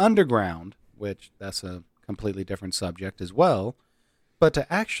Raw Underground, which that's a completely different subject as well, but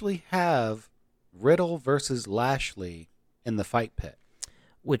to actually have Riddle versus Lashley in the fight pit.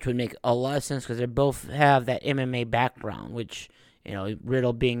 Which would make a lot of sense because they both have that MMA background, which,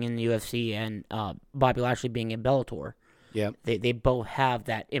 Riddle being in the UFC and Bobby Lashley being in Bellator. Yeah. They both have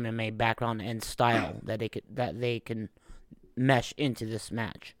that MMA background and style that they can mesh into this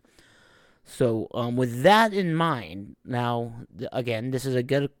match. So with that in mind, now again, this is a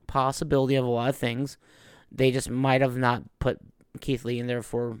good possibility of a lot of things. They just might have not put Keith Lee in there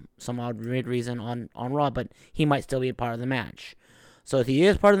for some odd reason on Raw, but he might still be a part of the match. So if he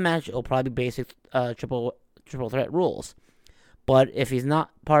is part of the match, it'll probably be basic triple threat rules. But if he's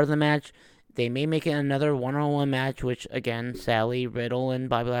not part of the match, they may make it another one-on-one match, which again, sadly, Riddle and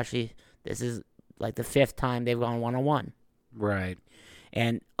Bobby Lashley, this is like the 5th time they've gone one-on-one. Right.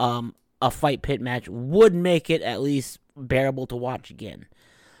 and a fight pit match would make it at least bearable to watch again.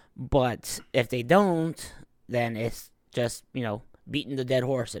 But if they don't, then it's just, beating the dead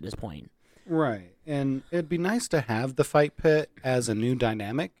horse at this point. Right. And it'd be nice to have the fight pit as a new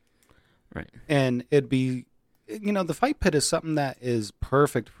dynamic. Right. And it'd be, the fight pit is something that is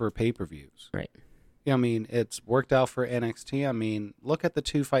perfect for pay-per-views. Right. I mean, it's worked out for NXT. I mean, look at the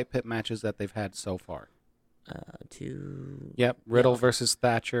 2 fight pit matches that they've had so far. Yep, Riddle versus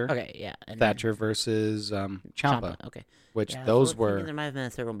Thatcher. Okay, yeah. And Thatcher versus Ciampa. Okay. Which Yeah, those were... There might have been a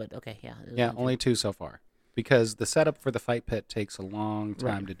third one, but okay, yeah. Yeah, only 2 so far. Because the setup for the fight pit takes a long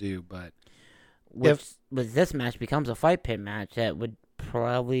time to do, but... With this match becomes a fight pit match, that would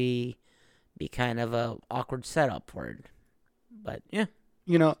probably be kind of a awkward setup for it. But, yeah.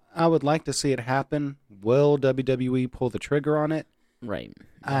 I would like to see it happen. Will WWE pull the trigger on it? Right.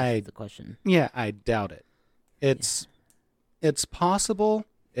 That's the question. Yeah, I doubt it. It's possible.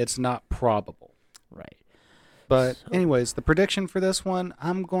 It's not probable. Right. But anyways, the prediction for this one,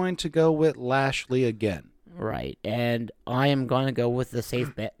 I'm going to go with Lashley again. Right. And I am going to go with the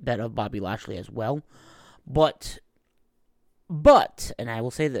safe bet of Bobby Lashley as well. But, and I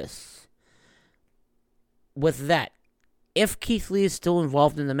will say this. With that, if Keith Lee is still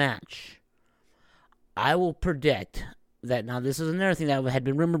involved in the match, I will predict that, now this is another thing that had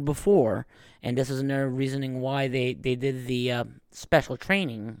been rumored before, and this is another reasoning why they did the special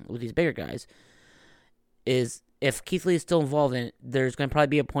training with these bigger guys, is if Keith Lee is still involved in it, there's going to probably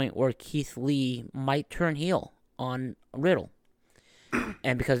be a point where Keith Lee might turn heel on Riddle.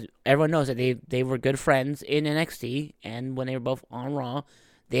 And because everyone knows that they were good friends in NXT, and when they were both on Raw,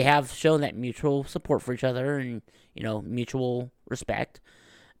 they have shown that mutual support for each other and, mutual respect.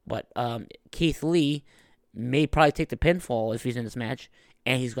 But Keith Lee may probably take the pinfall if he's in this match,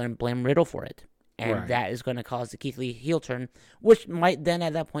 and he's going to blame Riddle for it. And that is going to cause the Keith Lee heel turn, which might then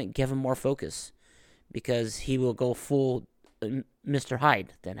at that point give him more focus, because he will go full Mr.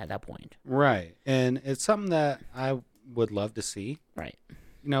 Hyde then at that point. Right. And it's something that I would love to see. Right.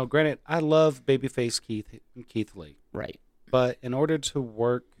 Granted, I love babyface Keith Lee. Right. But in order to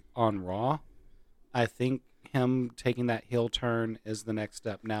work on Raw, I think him taking that heel turn is the next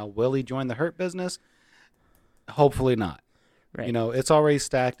step. Now, will he join the Hurt Business? Hopefully not. Right. It's already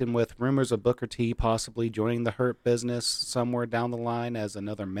stacked, and with rumors of Booker T possibly joining the Hurt Business somewhere down the line as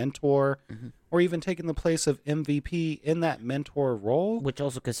another mentor, or even taking the place of MVP in that mentor role. Which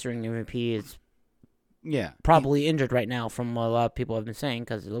also, considering MVP is Yeah. probably injured right now, from what a lot of people have been saying,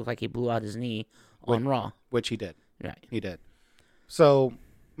 because it looked like he blew out his knee on Raw. Which he did. Right. He did. So,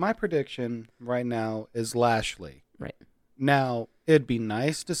 my prediction right now is Lashley. Right. Now, it'd be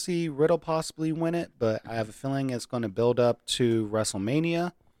nice to see Riddle possibly win it, but I have a feeling it's going to build up to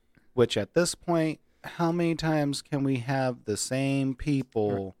WrestleMania, which at this point, how many times can we have the same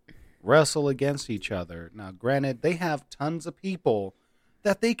people wrestle against each other? Now, granted, they have tons of people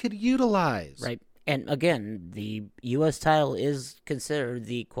that they could utilize. Right. And again, the U.S. title is considered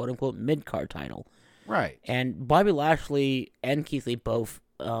the quote-unquote mid-card title. Right. And Bobby Lashley and Keith Lee both,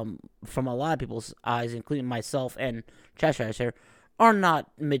 from a lot of people's eyes, including myself and Cheshire here, are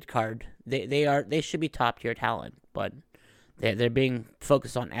not mid-card. They should be top-tier talent, but they're being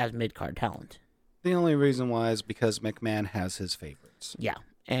focused on as mid-card talent. The only reason why is because McMahon has his favorites. Yeah.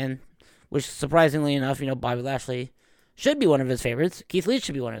 And which, surprisingly enough, Bobby Lashley should be one of his favorites. Keith Lee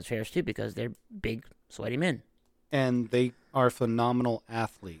should be one of his favorites, too, because they're big, sweaty men. And they are phenomenal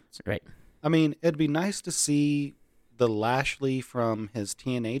athletes. Right. I mean, it'd be nice to see the Lashley from his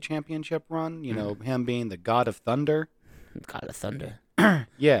TNA championship run, him being the God of Thunder. God of Thunder.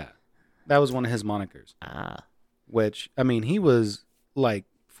 Yeah. That was one of his monikers. Ah. Which, I mean, he was,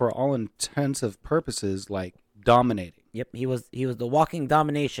 for all intensive purposes, dominating. Yep, he was the walking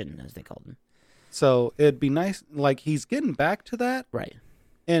domination, as they called him. So it'd be nice, he's getting back to that. Right.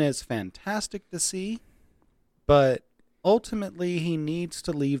 And it's fantastic to see. But ultimately, he needs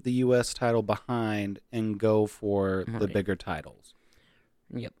to leave the U.S. title behind and go for the bigger titles.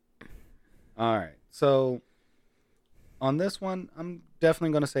 Yep. All right. So on this one, I'm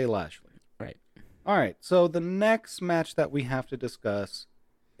definitely going to say Lashley. Right. All right. So the next match that we have to discuss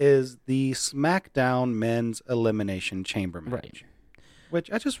is the SmackDown Men's Elimination Chamber match. Right. Which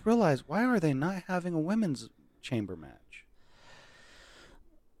I just realized, why are they not having a women's chamber match?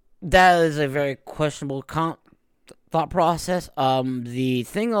 That is a very questionable thought process. The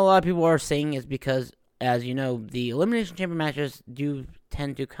thing a lot of people are saying is because, as you know, the Elimination Chamber matches do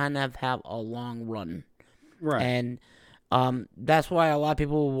tend to kind of have a long run. Right. And that's why a lot of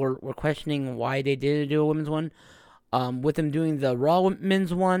people were questioning why they didn't do a women's one. With them doing the Raw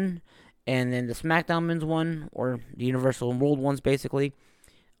men's one And then the SmackDown Men's one, or the Universal World ones, basically,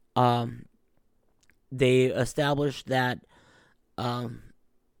 they established that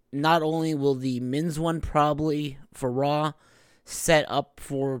not only will the men's one probably for Raw set up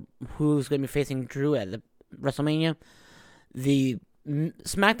for who's going to be facing Drew at the WrestleMania, the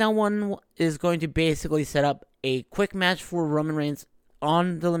SmackDown one is going to basically set up a quick match for Roman Reigns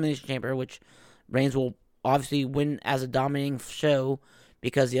on the Elimination Chamber, which Reigns will obviously win as a dominating show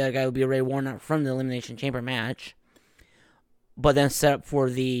because the other guy will be Ray Warner from the Elimination Chamber match. But then set up for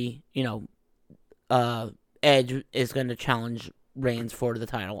the, Edge is going to challenge Reigns for the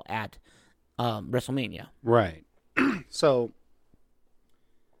title at WrestleMania. Right. So,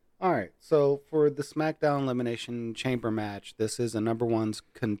 all right. So for the SmackDown Elimination Chamber match, this is a number one's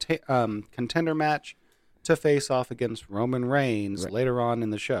contender match to face off against Roman Reigns later on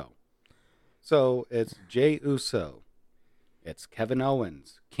in the show. So it's Jey Uso, it's Kevin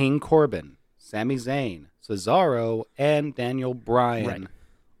Owens, King Corbin, Sami Zayn, Cesaro, and Daniel Bryan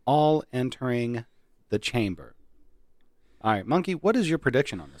all entering the chamber. All right, Monkey, what is your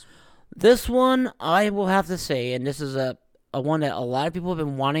prediction on this one? This one, I will have to say, and this is a one that a lot of people have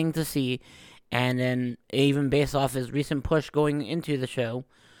been wanting to see, and then even based off his recent push going into the show,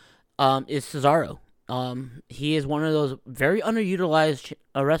 is Cesaro. He is one of those very underutilized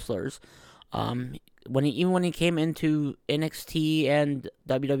wrestlers. When he came into NXT and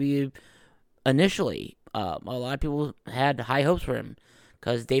WWE initially, a lot of people had high hopes for him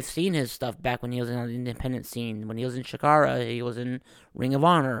because they've seen his stuff back when he was in the independent scene. When he was in Shikara, he was in Ring of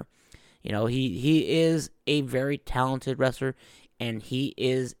Honor. He is a very talented wrestler, and he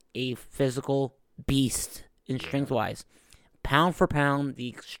is a physical beast in strength-wise. Pound for pound,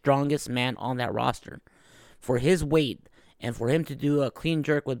 the strongest man on that roster. For his weight, and for him to do a clean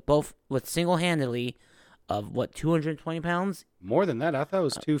jerk with single-handedly of 220 pounds? More than that, I thought it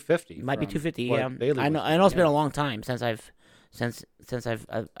was 250. Might be 250. Yeah, Bailey I know it's been a long time since I've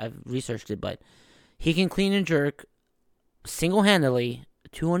researched it, but he can clean and jerk single-handedly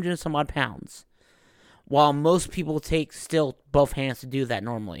 200 and some odd pounds, while most people take still both hands to do that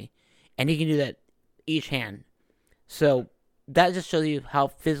normally, and he can do that each hand. So that just shows you how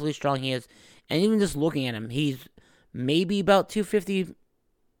physically strong he is, and even just looking at him, he's maybe about 250.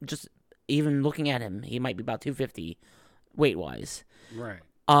 Just even looking at him, he might be about 250 weight-wise. Right.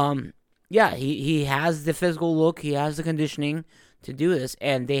 Yeah, he has the physical look, he has the conditioning to do this,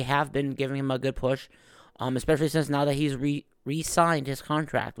 and they have been giving him a good push, especially since now that he's re-signed his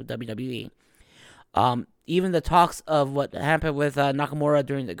contract with WWE. Even the talks of what happened with Nakamura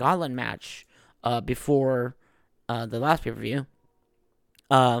during the Gauntlet match before the last pay-per-view,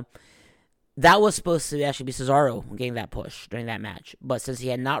 that was supposed to actually be Cesaro getting that push during that match. But since he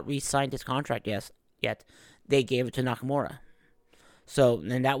had not re-signed his contract yet, they gave it to Nakamura. So,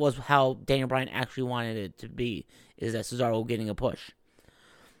 and that was how Daniel Bryan actually wanted it to be, is that Cesaro getting a push.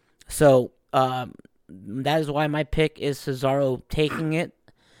 So, that is why my pick is Cesaro taking it.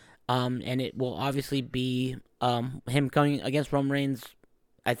 And it will obviously be him going against Roman Reigns.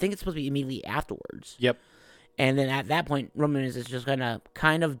 I think it's supposed to be immediately afterwards. Yep. And then at that point, Roman Reigns is just going to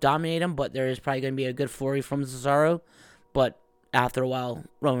kind of dominate him, but there is probably going to be a good flurry from Cesaro. But after a while,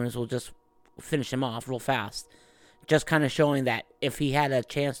 Roman Reigns will just finish him off real fast. Just kind of showing that if he had a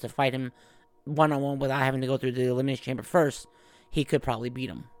chance to fight him one-on-one without having to go through the Elimination Chamber first, he could probably beat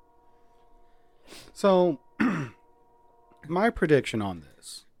him. So, my prediction on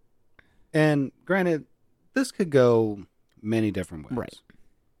this, and granted, this could go many different ways. Right.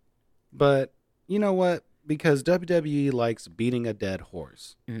 But, you know what? Because WWE likes beating a dead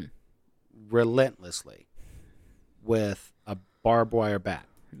horse relentlessly with a barbed wire bat.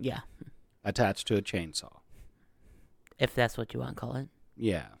 Yeah. Attached to a chainsaw. If that's what you want to call it.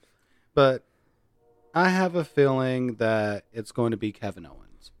 Yeah. But I have a feeling that it's going to be Kevin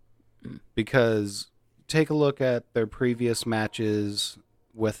Owens. Because take a look at their previous matches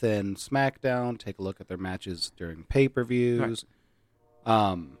within SmackDown. Take a look at their matches during pay-per-views.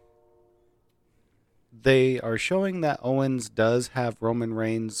 Right. They are showing that Owens does have Roman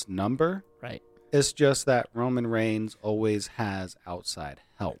Reigns' number. Right. It's just that Roman Reigns always has outside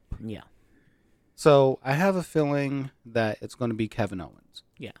help. Yeah. So I have a feeling that it's going to be Kevin Owens.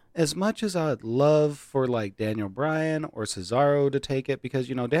 Yeah. As much as I'd love for like Daniel Bryan or Cesaro to take it, because,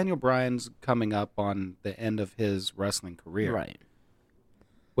 you know, Daniel Bryan's coming up on the end of his wrestling career. Right.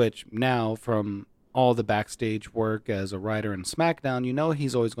 Which now, from all the backstage work as a writer in SmackDown, you know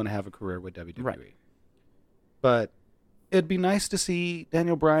he's always going to have a career with WWE. Right. But it'd be nice to see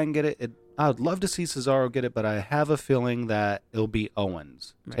Daniel Bryan get it. I would love to see Cesaro get it, but I have a feeling that it'll be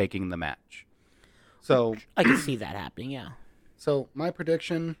Owens taking the match. So I can see that happening, yeah. So my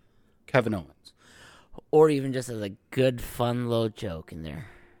prediction, Kevin Owens. Or even just as a good, fun little joke in there.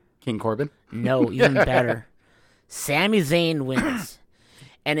 King Corbin? No, even better. Sami Zayn wins.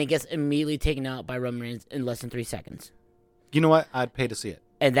 And it gets immediately taken out by Roman Reigns in less than 3 seconds. You know what? I'd pay to see it.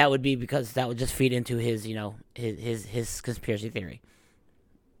 And that would be because that would just feed into his, his conspiracy theory.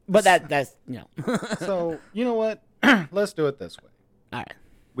 But that's. So, you know what? Let's do it this way. All right.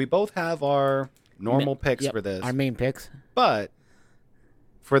 We both have our normal picks for this. Our main picks. But,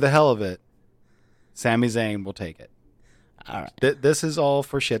 for the hell of it, Sami Zayn will take it. All right. This is all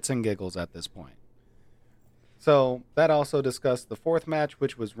for shits and giggles at this point. So, that also discussed the fourth match,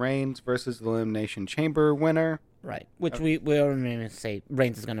 which was Reigns versus the Elimination Chamber winner. Right. Which we already say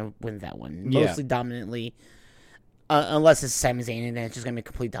Reigns is going to win that one. Yeah. Mostly dominantly. Unless it's Sami Zayn, and then it's just going to be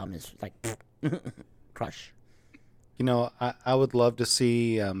complete dominance. Like, crush. You know, I would love to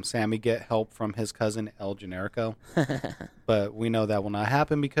see Sammy get help from his cousin El Generico. But we know that will not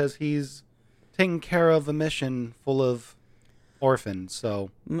happen because he's taking care of a mission full of orphans. So,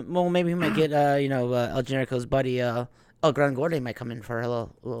 well, maybe he might get, El Generico's buddy, El Gran Gordo might come in for a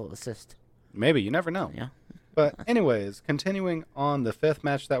little assist. Maybe. You never know. Yeah. But anyways, continuing on, the fifth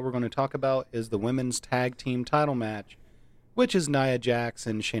match that we're going to talk about is the women's tag team title match, which is Nia Jax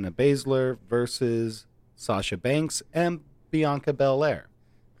and Shayna Baszler versus Sasha Banks and Bianca Belair.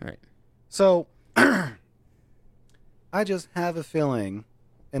 Right. So, I just have a feeling,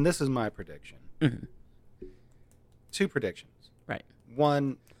 and this is my prediction. Mm-hmm. 2 predictions. Right.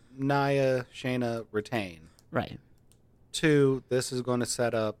 1, Nia, Shayna retain. Right. 2, this is going to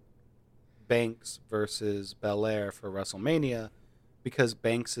set up Banks versus Belair for WrestleMania because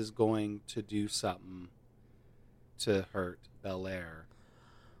Banks is going to do something to hurt Belair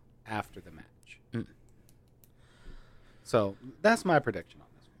after the match. Mm. So that's my prediction on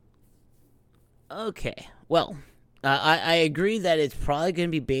this one. Okay. Well, I agree that it's probably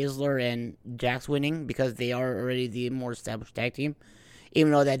going to be Baszler and Jax winning because they are already the more established tag team,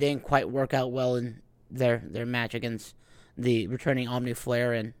 even though that didn't quite work out well in their match against the returning Omni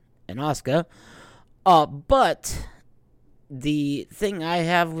Flair and Asuka. But the thing I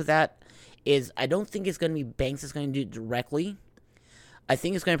have with that is I don't think it's going to be Banks that's going to do it directly. I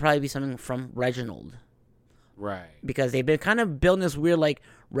think it's going to probably be something from Reginald. Right. Because they've been kind of building this weird, like,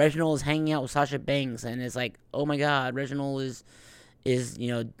 Reginald is hanging out with Sasha Banks, and it's like, oh my god, Reginald is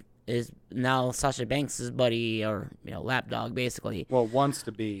now Sasha Banks' buddy, or, lapdog, basically. Well, wants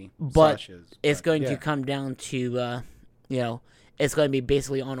to be but Sasha's. It's going to come down to, it's going to be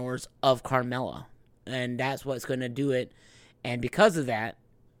basically on orders of Carmella. And that's what's going to do it. And because of that,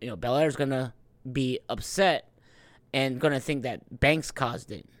 Belair's going to be upset and going to think that Banks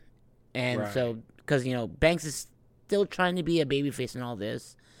caused it. And so, because, Banks is still trying to be a babyface in all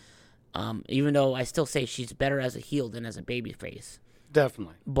this. Even though I still say she's better as a heel than as a babyface.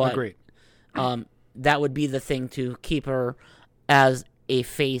 Definitely. But, agreed. That would be the thing to keep her as a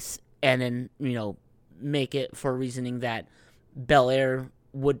face and then, make it for reasoning that Belair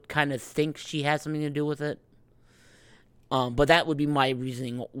would kind of think she had something to do with it. But that would be my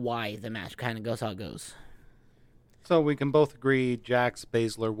reasoning why the match kind of goes how it goes. So we can both agree Jax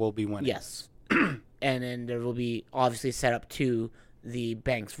Baszler will be winning. Yes. And then there will be obviously set up to the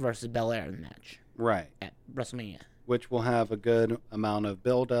Banks versus Belair match. Right. At WrestleMania. Which will have a good amount of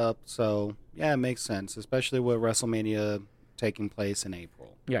build-up. So, yeah, it makes sense, especially with WrestleMania taking place in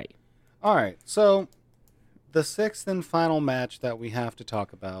April. Right. All right, so the sixth and final match that we have to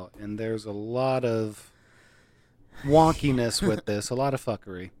talk about, and there's a lot of wonkiness with this, a lot of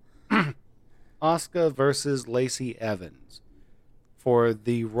fuckery. Asuka versus Lacey Evans for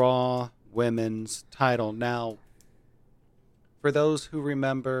the Raw Women's title. Now, for those who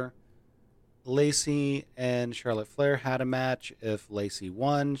remember, Lacey and Charlotte Flair had a match. If Lacey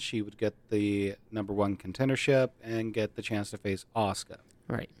won, she would get the number 1 contendership and get the chance to face Asuka.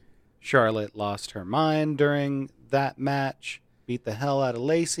 Right. Charlotte lost her mind during that match, beat the hell out of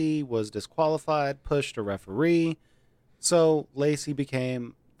Lacey, was disqualified, pushed a referee. So Lacey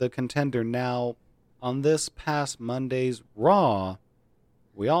became the contender. Now, on this past Monday's Raw,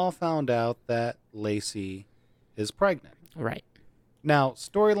 we all found out that Lacey is pregnant. Right. Now,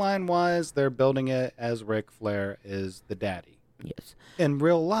 storyline-wise, they're building it as Ric Flair is the daddy. Yes. In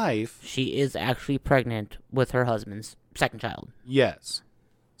real life, she is actually pregnant with her husband's second child. Yes.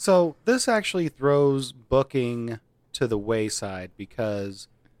 So this actually throws booking to the wayside because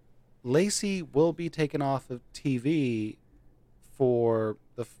Lacey will be taken off of TV for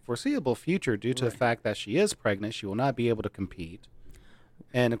the foreseeable future due to the fact that she is pregnant. She will not be able to compete.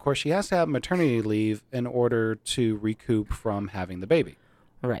 And, of course, she has to have maternity leave in order to recoup from having the baby.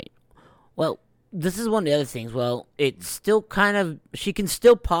 Right. Well, this is one of the other things. Well, it's still kind of, she can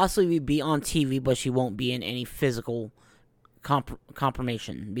still possibly be on TV, but she won't be in any physical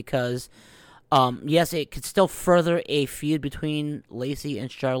confirmation because, yes, it could still further a feud between Lacey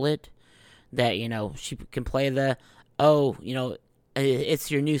and Charlotte. That she can play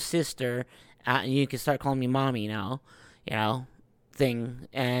it's your new sister, and you can start calling me mommy now, thing,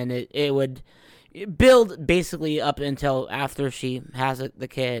 and it would build basically up until after she has the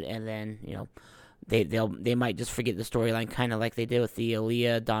kid, and then they might just forget the storyline, kind of like they did with the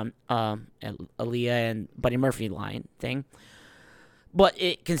Aaliyah and Buddy Murphy line thing. But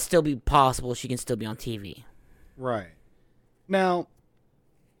it can still be possible she can still be on TV. Right. Now,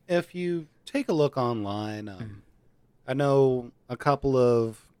 if you take a look online, I know a couple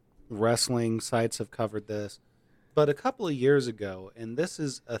of wrestling sites have covered this, but a couple of years ago, and this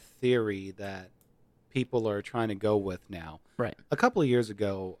is a theory that people are trying to go with now. Right. A couple of years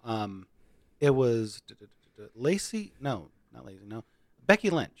ago, it was Lacey. No, not Lacey. No, Becky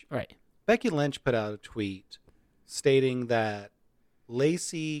Lynch. Right. Becky Lynch put out a tweet stating that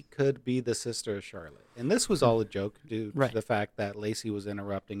Lacey could be the sister of Charlotte. And this was all a joke due to the fact that Lacey was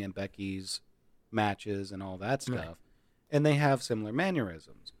interrupting in Becky's matches and all that stuff. Right. And they have similar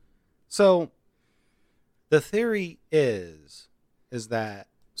mannerisms. So the theory is that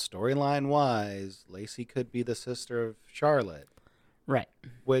storyline-wise, Lacey could be the sister of Charlotte. Right.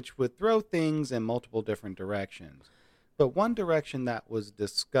 Which would throw things in multiple different directions. But one direction that was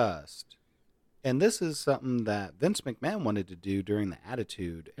discussed, and this is something that Vince McMahon wanted to do during the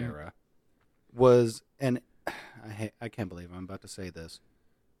Attitude Era, was, and I can't believe I'm about to say this,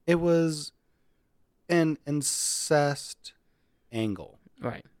 it was an incest angle.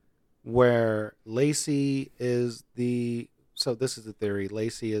 Right. Where Lacey is so this is the theory,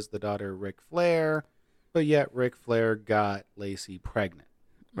 Lacey is the daughter of Ric Flair, but yet Ric Flair got Lacey pregnant.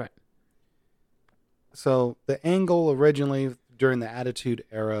 Right. So the angle originally during the Attitude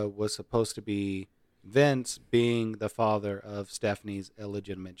Era was supposed to be Vince being the father of Stephanie's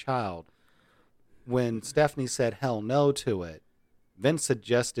illegitimate child. When Stephanie said hell no to it, Vince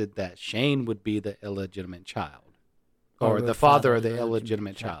suggested that Shane would be the illegitimate child. Or the father of the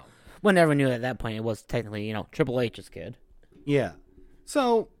illegitimate child. One never knew at that point it was technically, Triple H's kid. Yeah.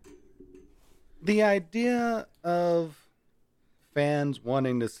 So the idea of fans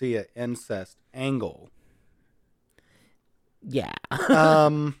wanting to see an incest angle. Yeah. I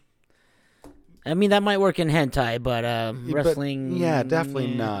mean, that might work in hentai, but wrestling... yeah,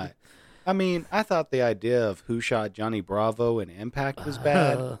 definitely not. I mean, I thought the idea of Who Shot Johnny Bravo in Impact was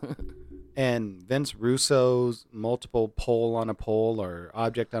bad. And Vince Russo's multiple pole on a pole or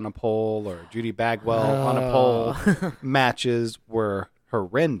object on a pole or Judy Bagwell on a pole matches were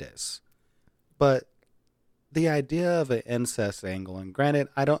horrendous. But the idea of an incest angle, and granted,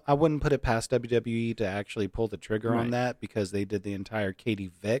 I wouldn't put it past WWE to actually pull the trigger on that because they did the entire Katie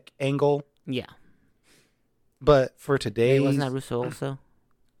Vick angle. Yeah. But for today, wasn't that Russo also?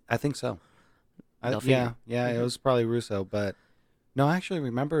 I think so. Yeah, it was probably Russo, but no, I actually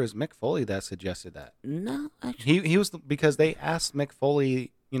remember it was Mick Foley that suggested that. No, actually, he was because they asked Mick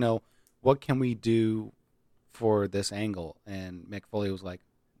Foley, what can we do for this angle, and Mick Foley was like,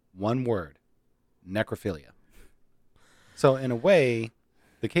 one word, necrophilia. So in a way,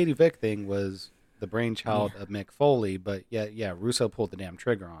 the Katie Vick thing was the brainchild of Mick Foley, but yeah, Russo pulled the damn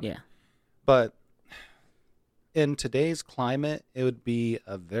trigger on it. Yeah, but in today's climate, it would be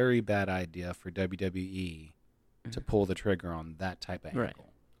a very bad idea for WWE to pull the trigger on that type of angle. Right.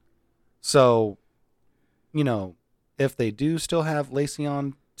 So, if they do still have Lacey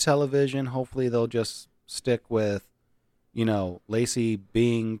on television, hopefully they'll just stick with, Lacey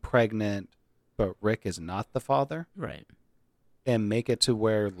being pregnant, but Rick is not the father. Right. And make it to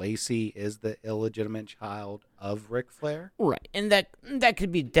where Lacey is the illegitimate child of Ric Flair. Right. And that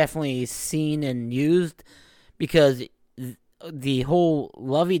could be definitely seen and used because the whole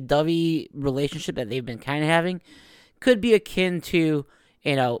lovey-dovey relationship that they've been kind of having could be akin to,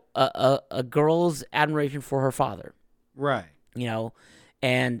 a girl's admiration for her father. Right.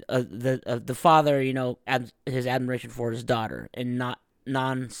 And the father, his admiration for his daughter in not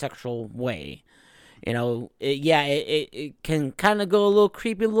non-sexual way. It can kind of go a little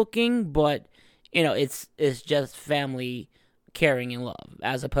creepy looking, but, it's just family caring and love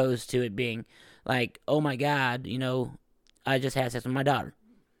as opposed to it being like, oh my God, I just had sex with my daughter.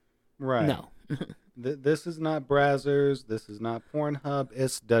 Right. No. This is not Brazzers. This is not Pornhub.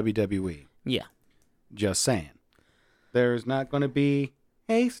 It's WWE. Yeah. Just saying. There's not going to be,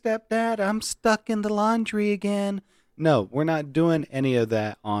 hey, stepdad, I'm stuck in the laundry again. No, we're not doing any of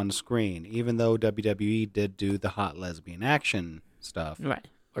that on screen, even though WWE did do the hot lesbian action stuff. Right.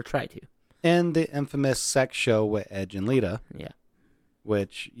 Or try to. And the infamous sex show with Edge and Lita. Yeah.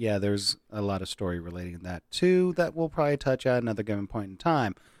 Which, yeah, there's a lot of story relating to that too that we'll probably touch at another given point in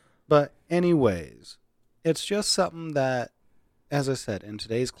time. But anyways, it's just something that, as I said, in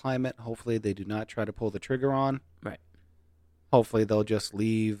today's climate, hopefully they do not try to pull the trigger on. Right. Hopefully they'll just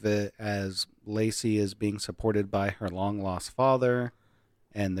leave it as Lacey is being supported by her long-lost father,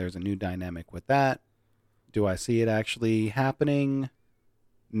 and there's a new dynamic with that. Do I see it actually happening?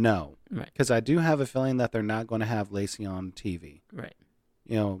 No. Right. Because I do have a feeling that they're not going to have Lacey on TV. Right.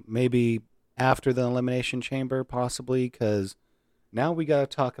 You know, maybe after the Elimination Chamber, possibly, because now we got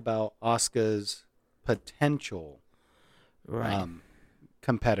to talk about Asuka's potential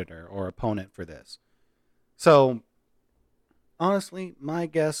competitor or opponent for this. So, honestly, my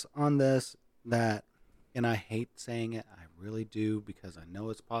guess on this, that, and I hate saying it, I really do, because I know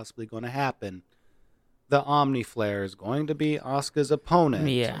it's possibly going to happen, the Omni Flare is going to be Asuka's opponent.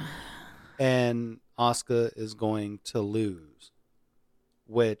 Yeah. And Asuka is going to lose,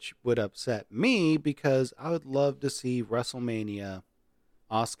 which would upset me because I would love to see WrestleMania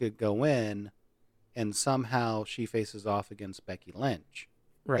Asuka go in and somehow she faces off against Becky Lynch.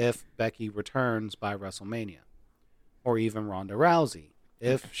 Right. If Becky returns by WrestleMania. Or even Ronda Rousey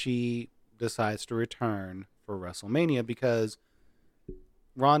if she decides to return for WrestleMania, because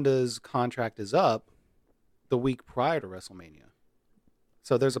Ronda's contract is up the week prior to WrestleMania.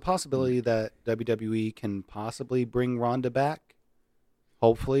 So there's a possibility that WWE can possibly bring Ronda back.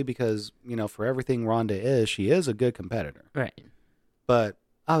 Hopefully, because, you know, for everything Ronda is, she is a good competitor. Right. But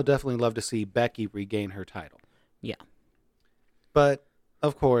I would definitely love to see Becky regain her title. Yeah. But,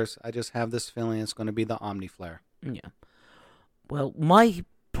 of course, I just have this feeling it's going to be the Omni Flare. Yeah. Well, my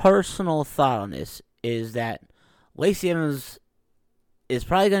personal thought on this is that Lacey Evans is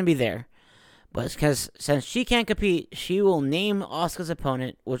probably going to be there. But it's because since she can't compete, she will name Asuka's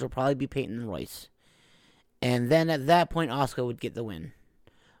opponent, which will probably be Peyton Royce. And then at that point, Asuka would get the win.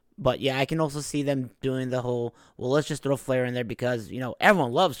 But yeah, I can also see them doing the whole, well, let's just throw Flair in there because, you know,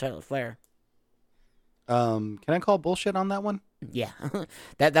 everyone loves Charlotte Flair. Can I call bullshit on that one? Yeah.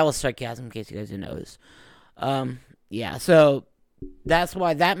 that was sarcasm in case you guys didn't notice. Yeah, so that's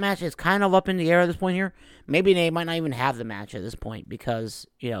why that match is kind of up in the air at this point here. Maybe they might not even have the match at this point because,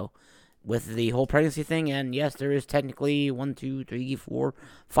 you know, with the whole pregnancy thing, and yes, there is technically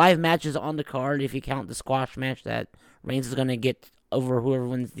 5 matches on the card if you count the squash match that Reigns is going to get over whoever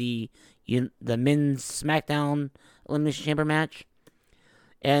wins the men's SmackDown Elimination Chamber match.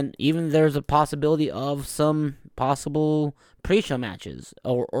 And even there's a possibility of some possible pre-show matches,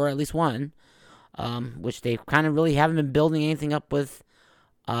 or at least one, which they kind of really haven't been building anything up with.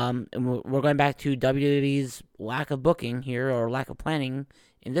 And we're going back to WWE's lack of booking here, or lack of planning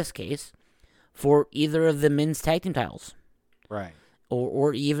in this case, for either of the men's tag team titles. Right.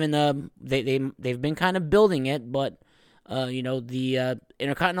 Or even they've been kind of building it, but you know, the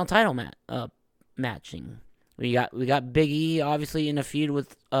Intercontinental title matching. We got Big E obviously in a feud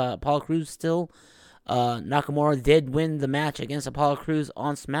with Apollo Crews still. Nakamura did win the match against Apollo Crews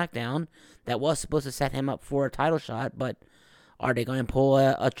on SmackDown. That was supposed to set him up for a title shot, but are they going to pull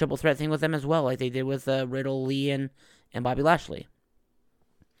a triple threat thing with them as well, like they did with Riddle, Lee, and Bobby Lashley?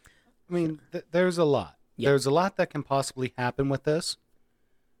 I mean, there's a lot. Yep. There's a lot that can possibly happen with this,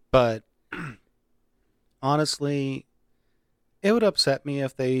 but honestly, it would upset me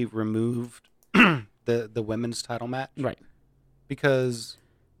if they removed the women's title match. Right. Because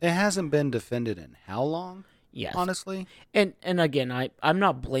it hasn't been defended in how long? Yes. Honestly. And again, I'm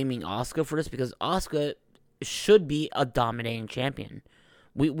not blaming Asuka for this because Asuka should be a dominating champion.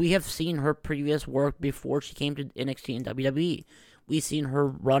 We have seen her previous work before she came to NXT and WWE. We've seen her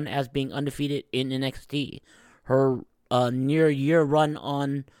run as being undefeated in NXT. Her near year run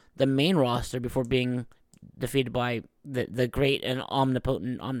on the main roster before being defeated by the great and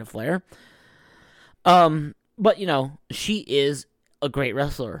omnipotent Omni Flair. But, you know, she is a great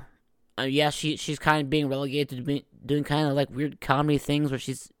wrestler. Yeah, she's kind of being relegated to doing kind of like weird comedy things where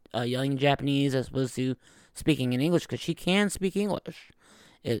she's yelling in Japanese as opposed to speaking in English, because she can speak English.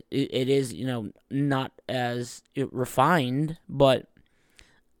 It is, you know, not as refined, but,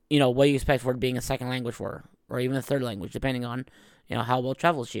 you know, what do you expect for it being a second language for her, or even a third language, depending on, you know, how well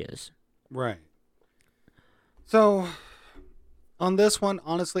traveled she is. Right. So, on this one,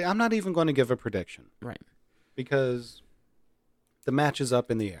 honestly, I'm not even going to give a prediction. Right. Because the match is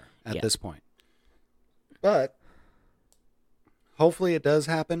up in the air at this point. But hopefully it does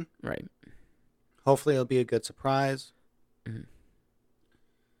happen. Right. Hopefully it'll be a good surprise. Mm-hmm.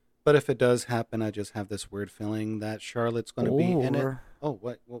 But if it does happen, I just have this weird feeling that Charlotte's going to be in it. Oh,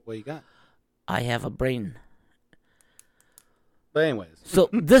 what you got? I have a brain. But anyways. So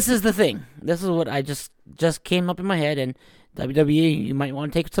this is the thing. This is what I just came up in my head, and WWE, you might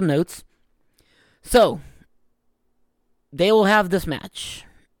want to take some notes. So they will have this match,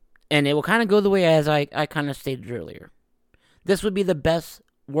 and it will kind of go the way as I kind of stated earlier. This would be the best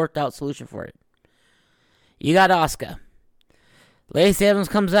worked out solution for it. You got Asuka. Lacey Evans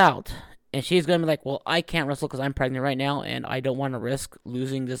comes out, and she's going to be like, well, I can't wrestle because I'm pregnant right now, and I don't want to risk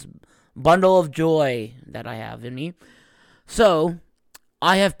losing this bundle of joy that I have in me. So,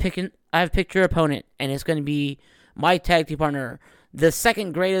 I have picked your opponent, and it's going to be my tag team partner, the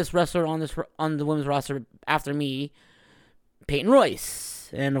second greatest wrestler on the women's roster after me, Peyton Royce.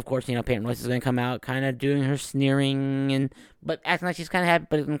 And of course, Peyton Royce is going to come out, kind of doing her sneering but acting like she's kind of happy,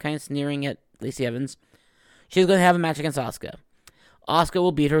 but kind of sneering at Lacey Evans. She's going to have a match against Asuka. Asuka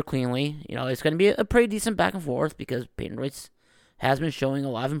will beat her cleanly. It's going to be a pretty decent back and forth because Peyton Royce has been showing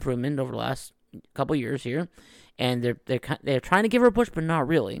a lot of improvement over the last couple years here. And they're trying to give her a push, but not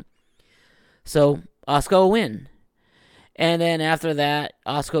really. So Asuka will win, and then after that,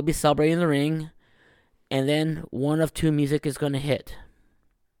 Asuka will be celebrating in the ring, and then one of two music is going to hit.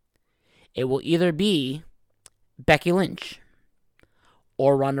 It will either be Becky Lynch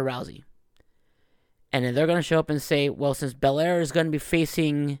or Ronda Rousey, and then they're going to show up and say, "Well, since Belair is going to be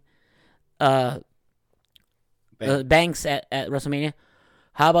facing Banks at WrestleMania,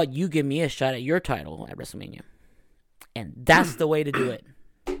 how about you give me a shot at your title at WrestleMania?" And that's the way to do it.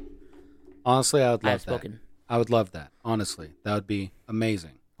 Honestly, I would love that. I would love that. Honestly, that would be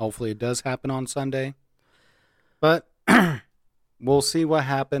amazing. Hopefully it does happen on Sunday. But we'll see what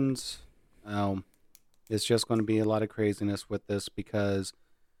happens. It's just going to be a lot of craziness with this because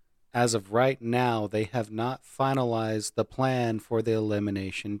as of right now, they have not finalized the plan for the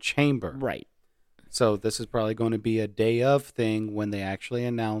Elimination Chamber. Right. So this is probably going to be a day of thing when they actually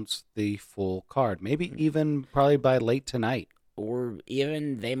announce the full card. Maybe even probably by late tonight. Or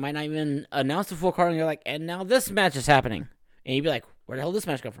even, they might not even announce the full card and you're like, and now this match is happening. And you'd be like, where the hell did this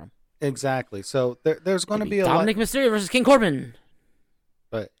match come from? Exactly. So there's going to be Dominic Mysterio versus King Corbin.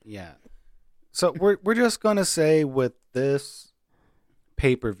 But yeah. So we're just going to say with this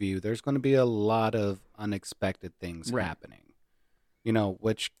pay-per-view, there's going to be a lot of unexpected things happening.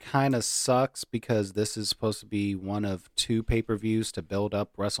 Which kind of sucks because this is supposed to be one of two pay-per-views to build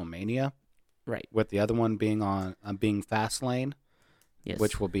up WrestleMania. Right. With the other one being being Fastlane, yes,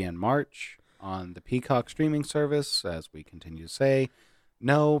 which will be in March on the Peacock streaming service, as we continue to say.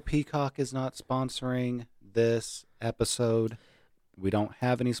 No, Peacock is not sponsoring this episode. We don't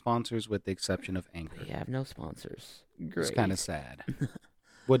have any sponsors with the exception of Anchor. We have no sponsors. Great. It's kind of sad.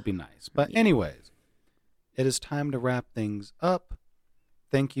 Would be nice. But anyways, it is time to wrap things up.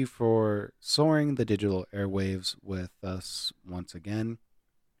 Thank you for soaring the digital airwaves with us once again.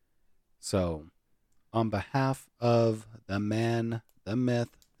 So, on behalf of the man, the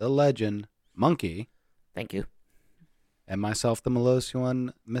myth, the legend, Monkey. Thank you. And myself, the Melosian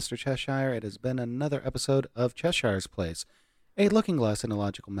one, Mr. Cheshire, it has been another episode of Cheshire's Place, a looking glass in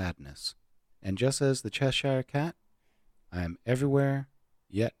illogical madness. And just as the Cheshire Cat, I am everywhere,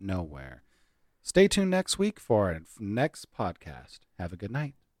 yet nowhere. Stay tuned next week for our next podcast. Have a good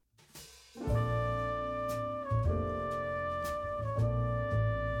night.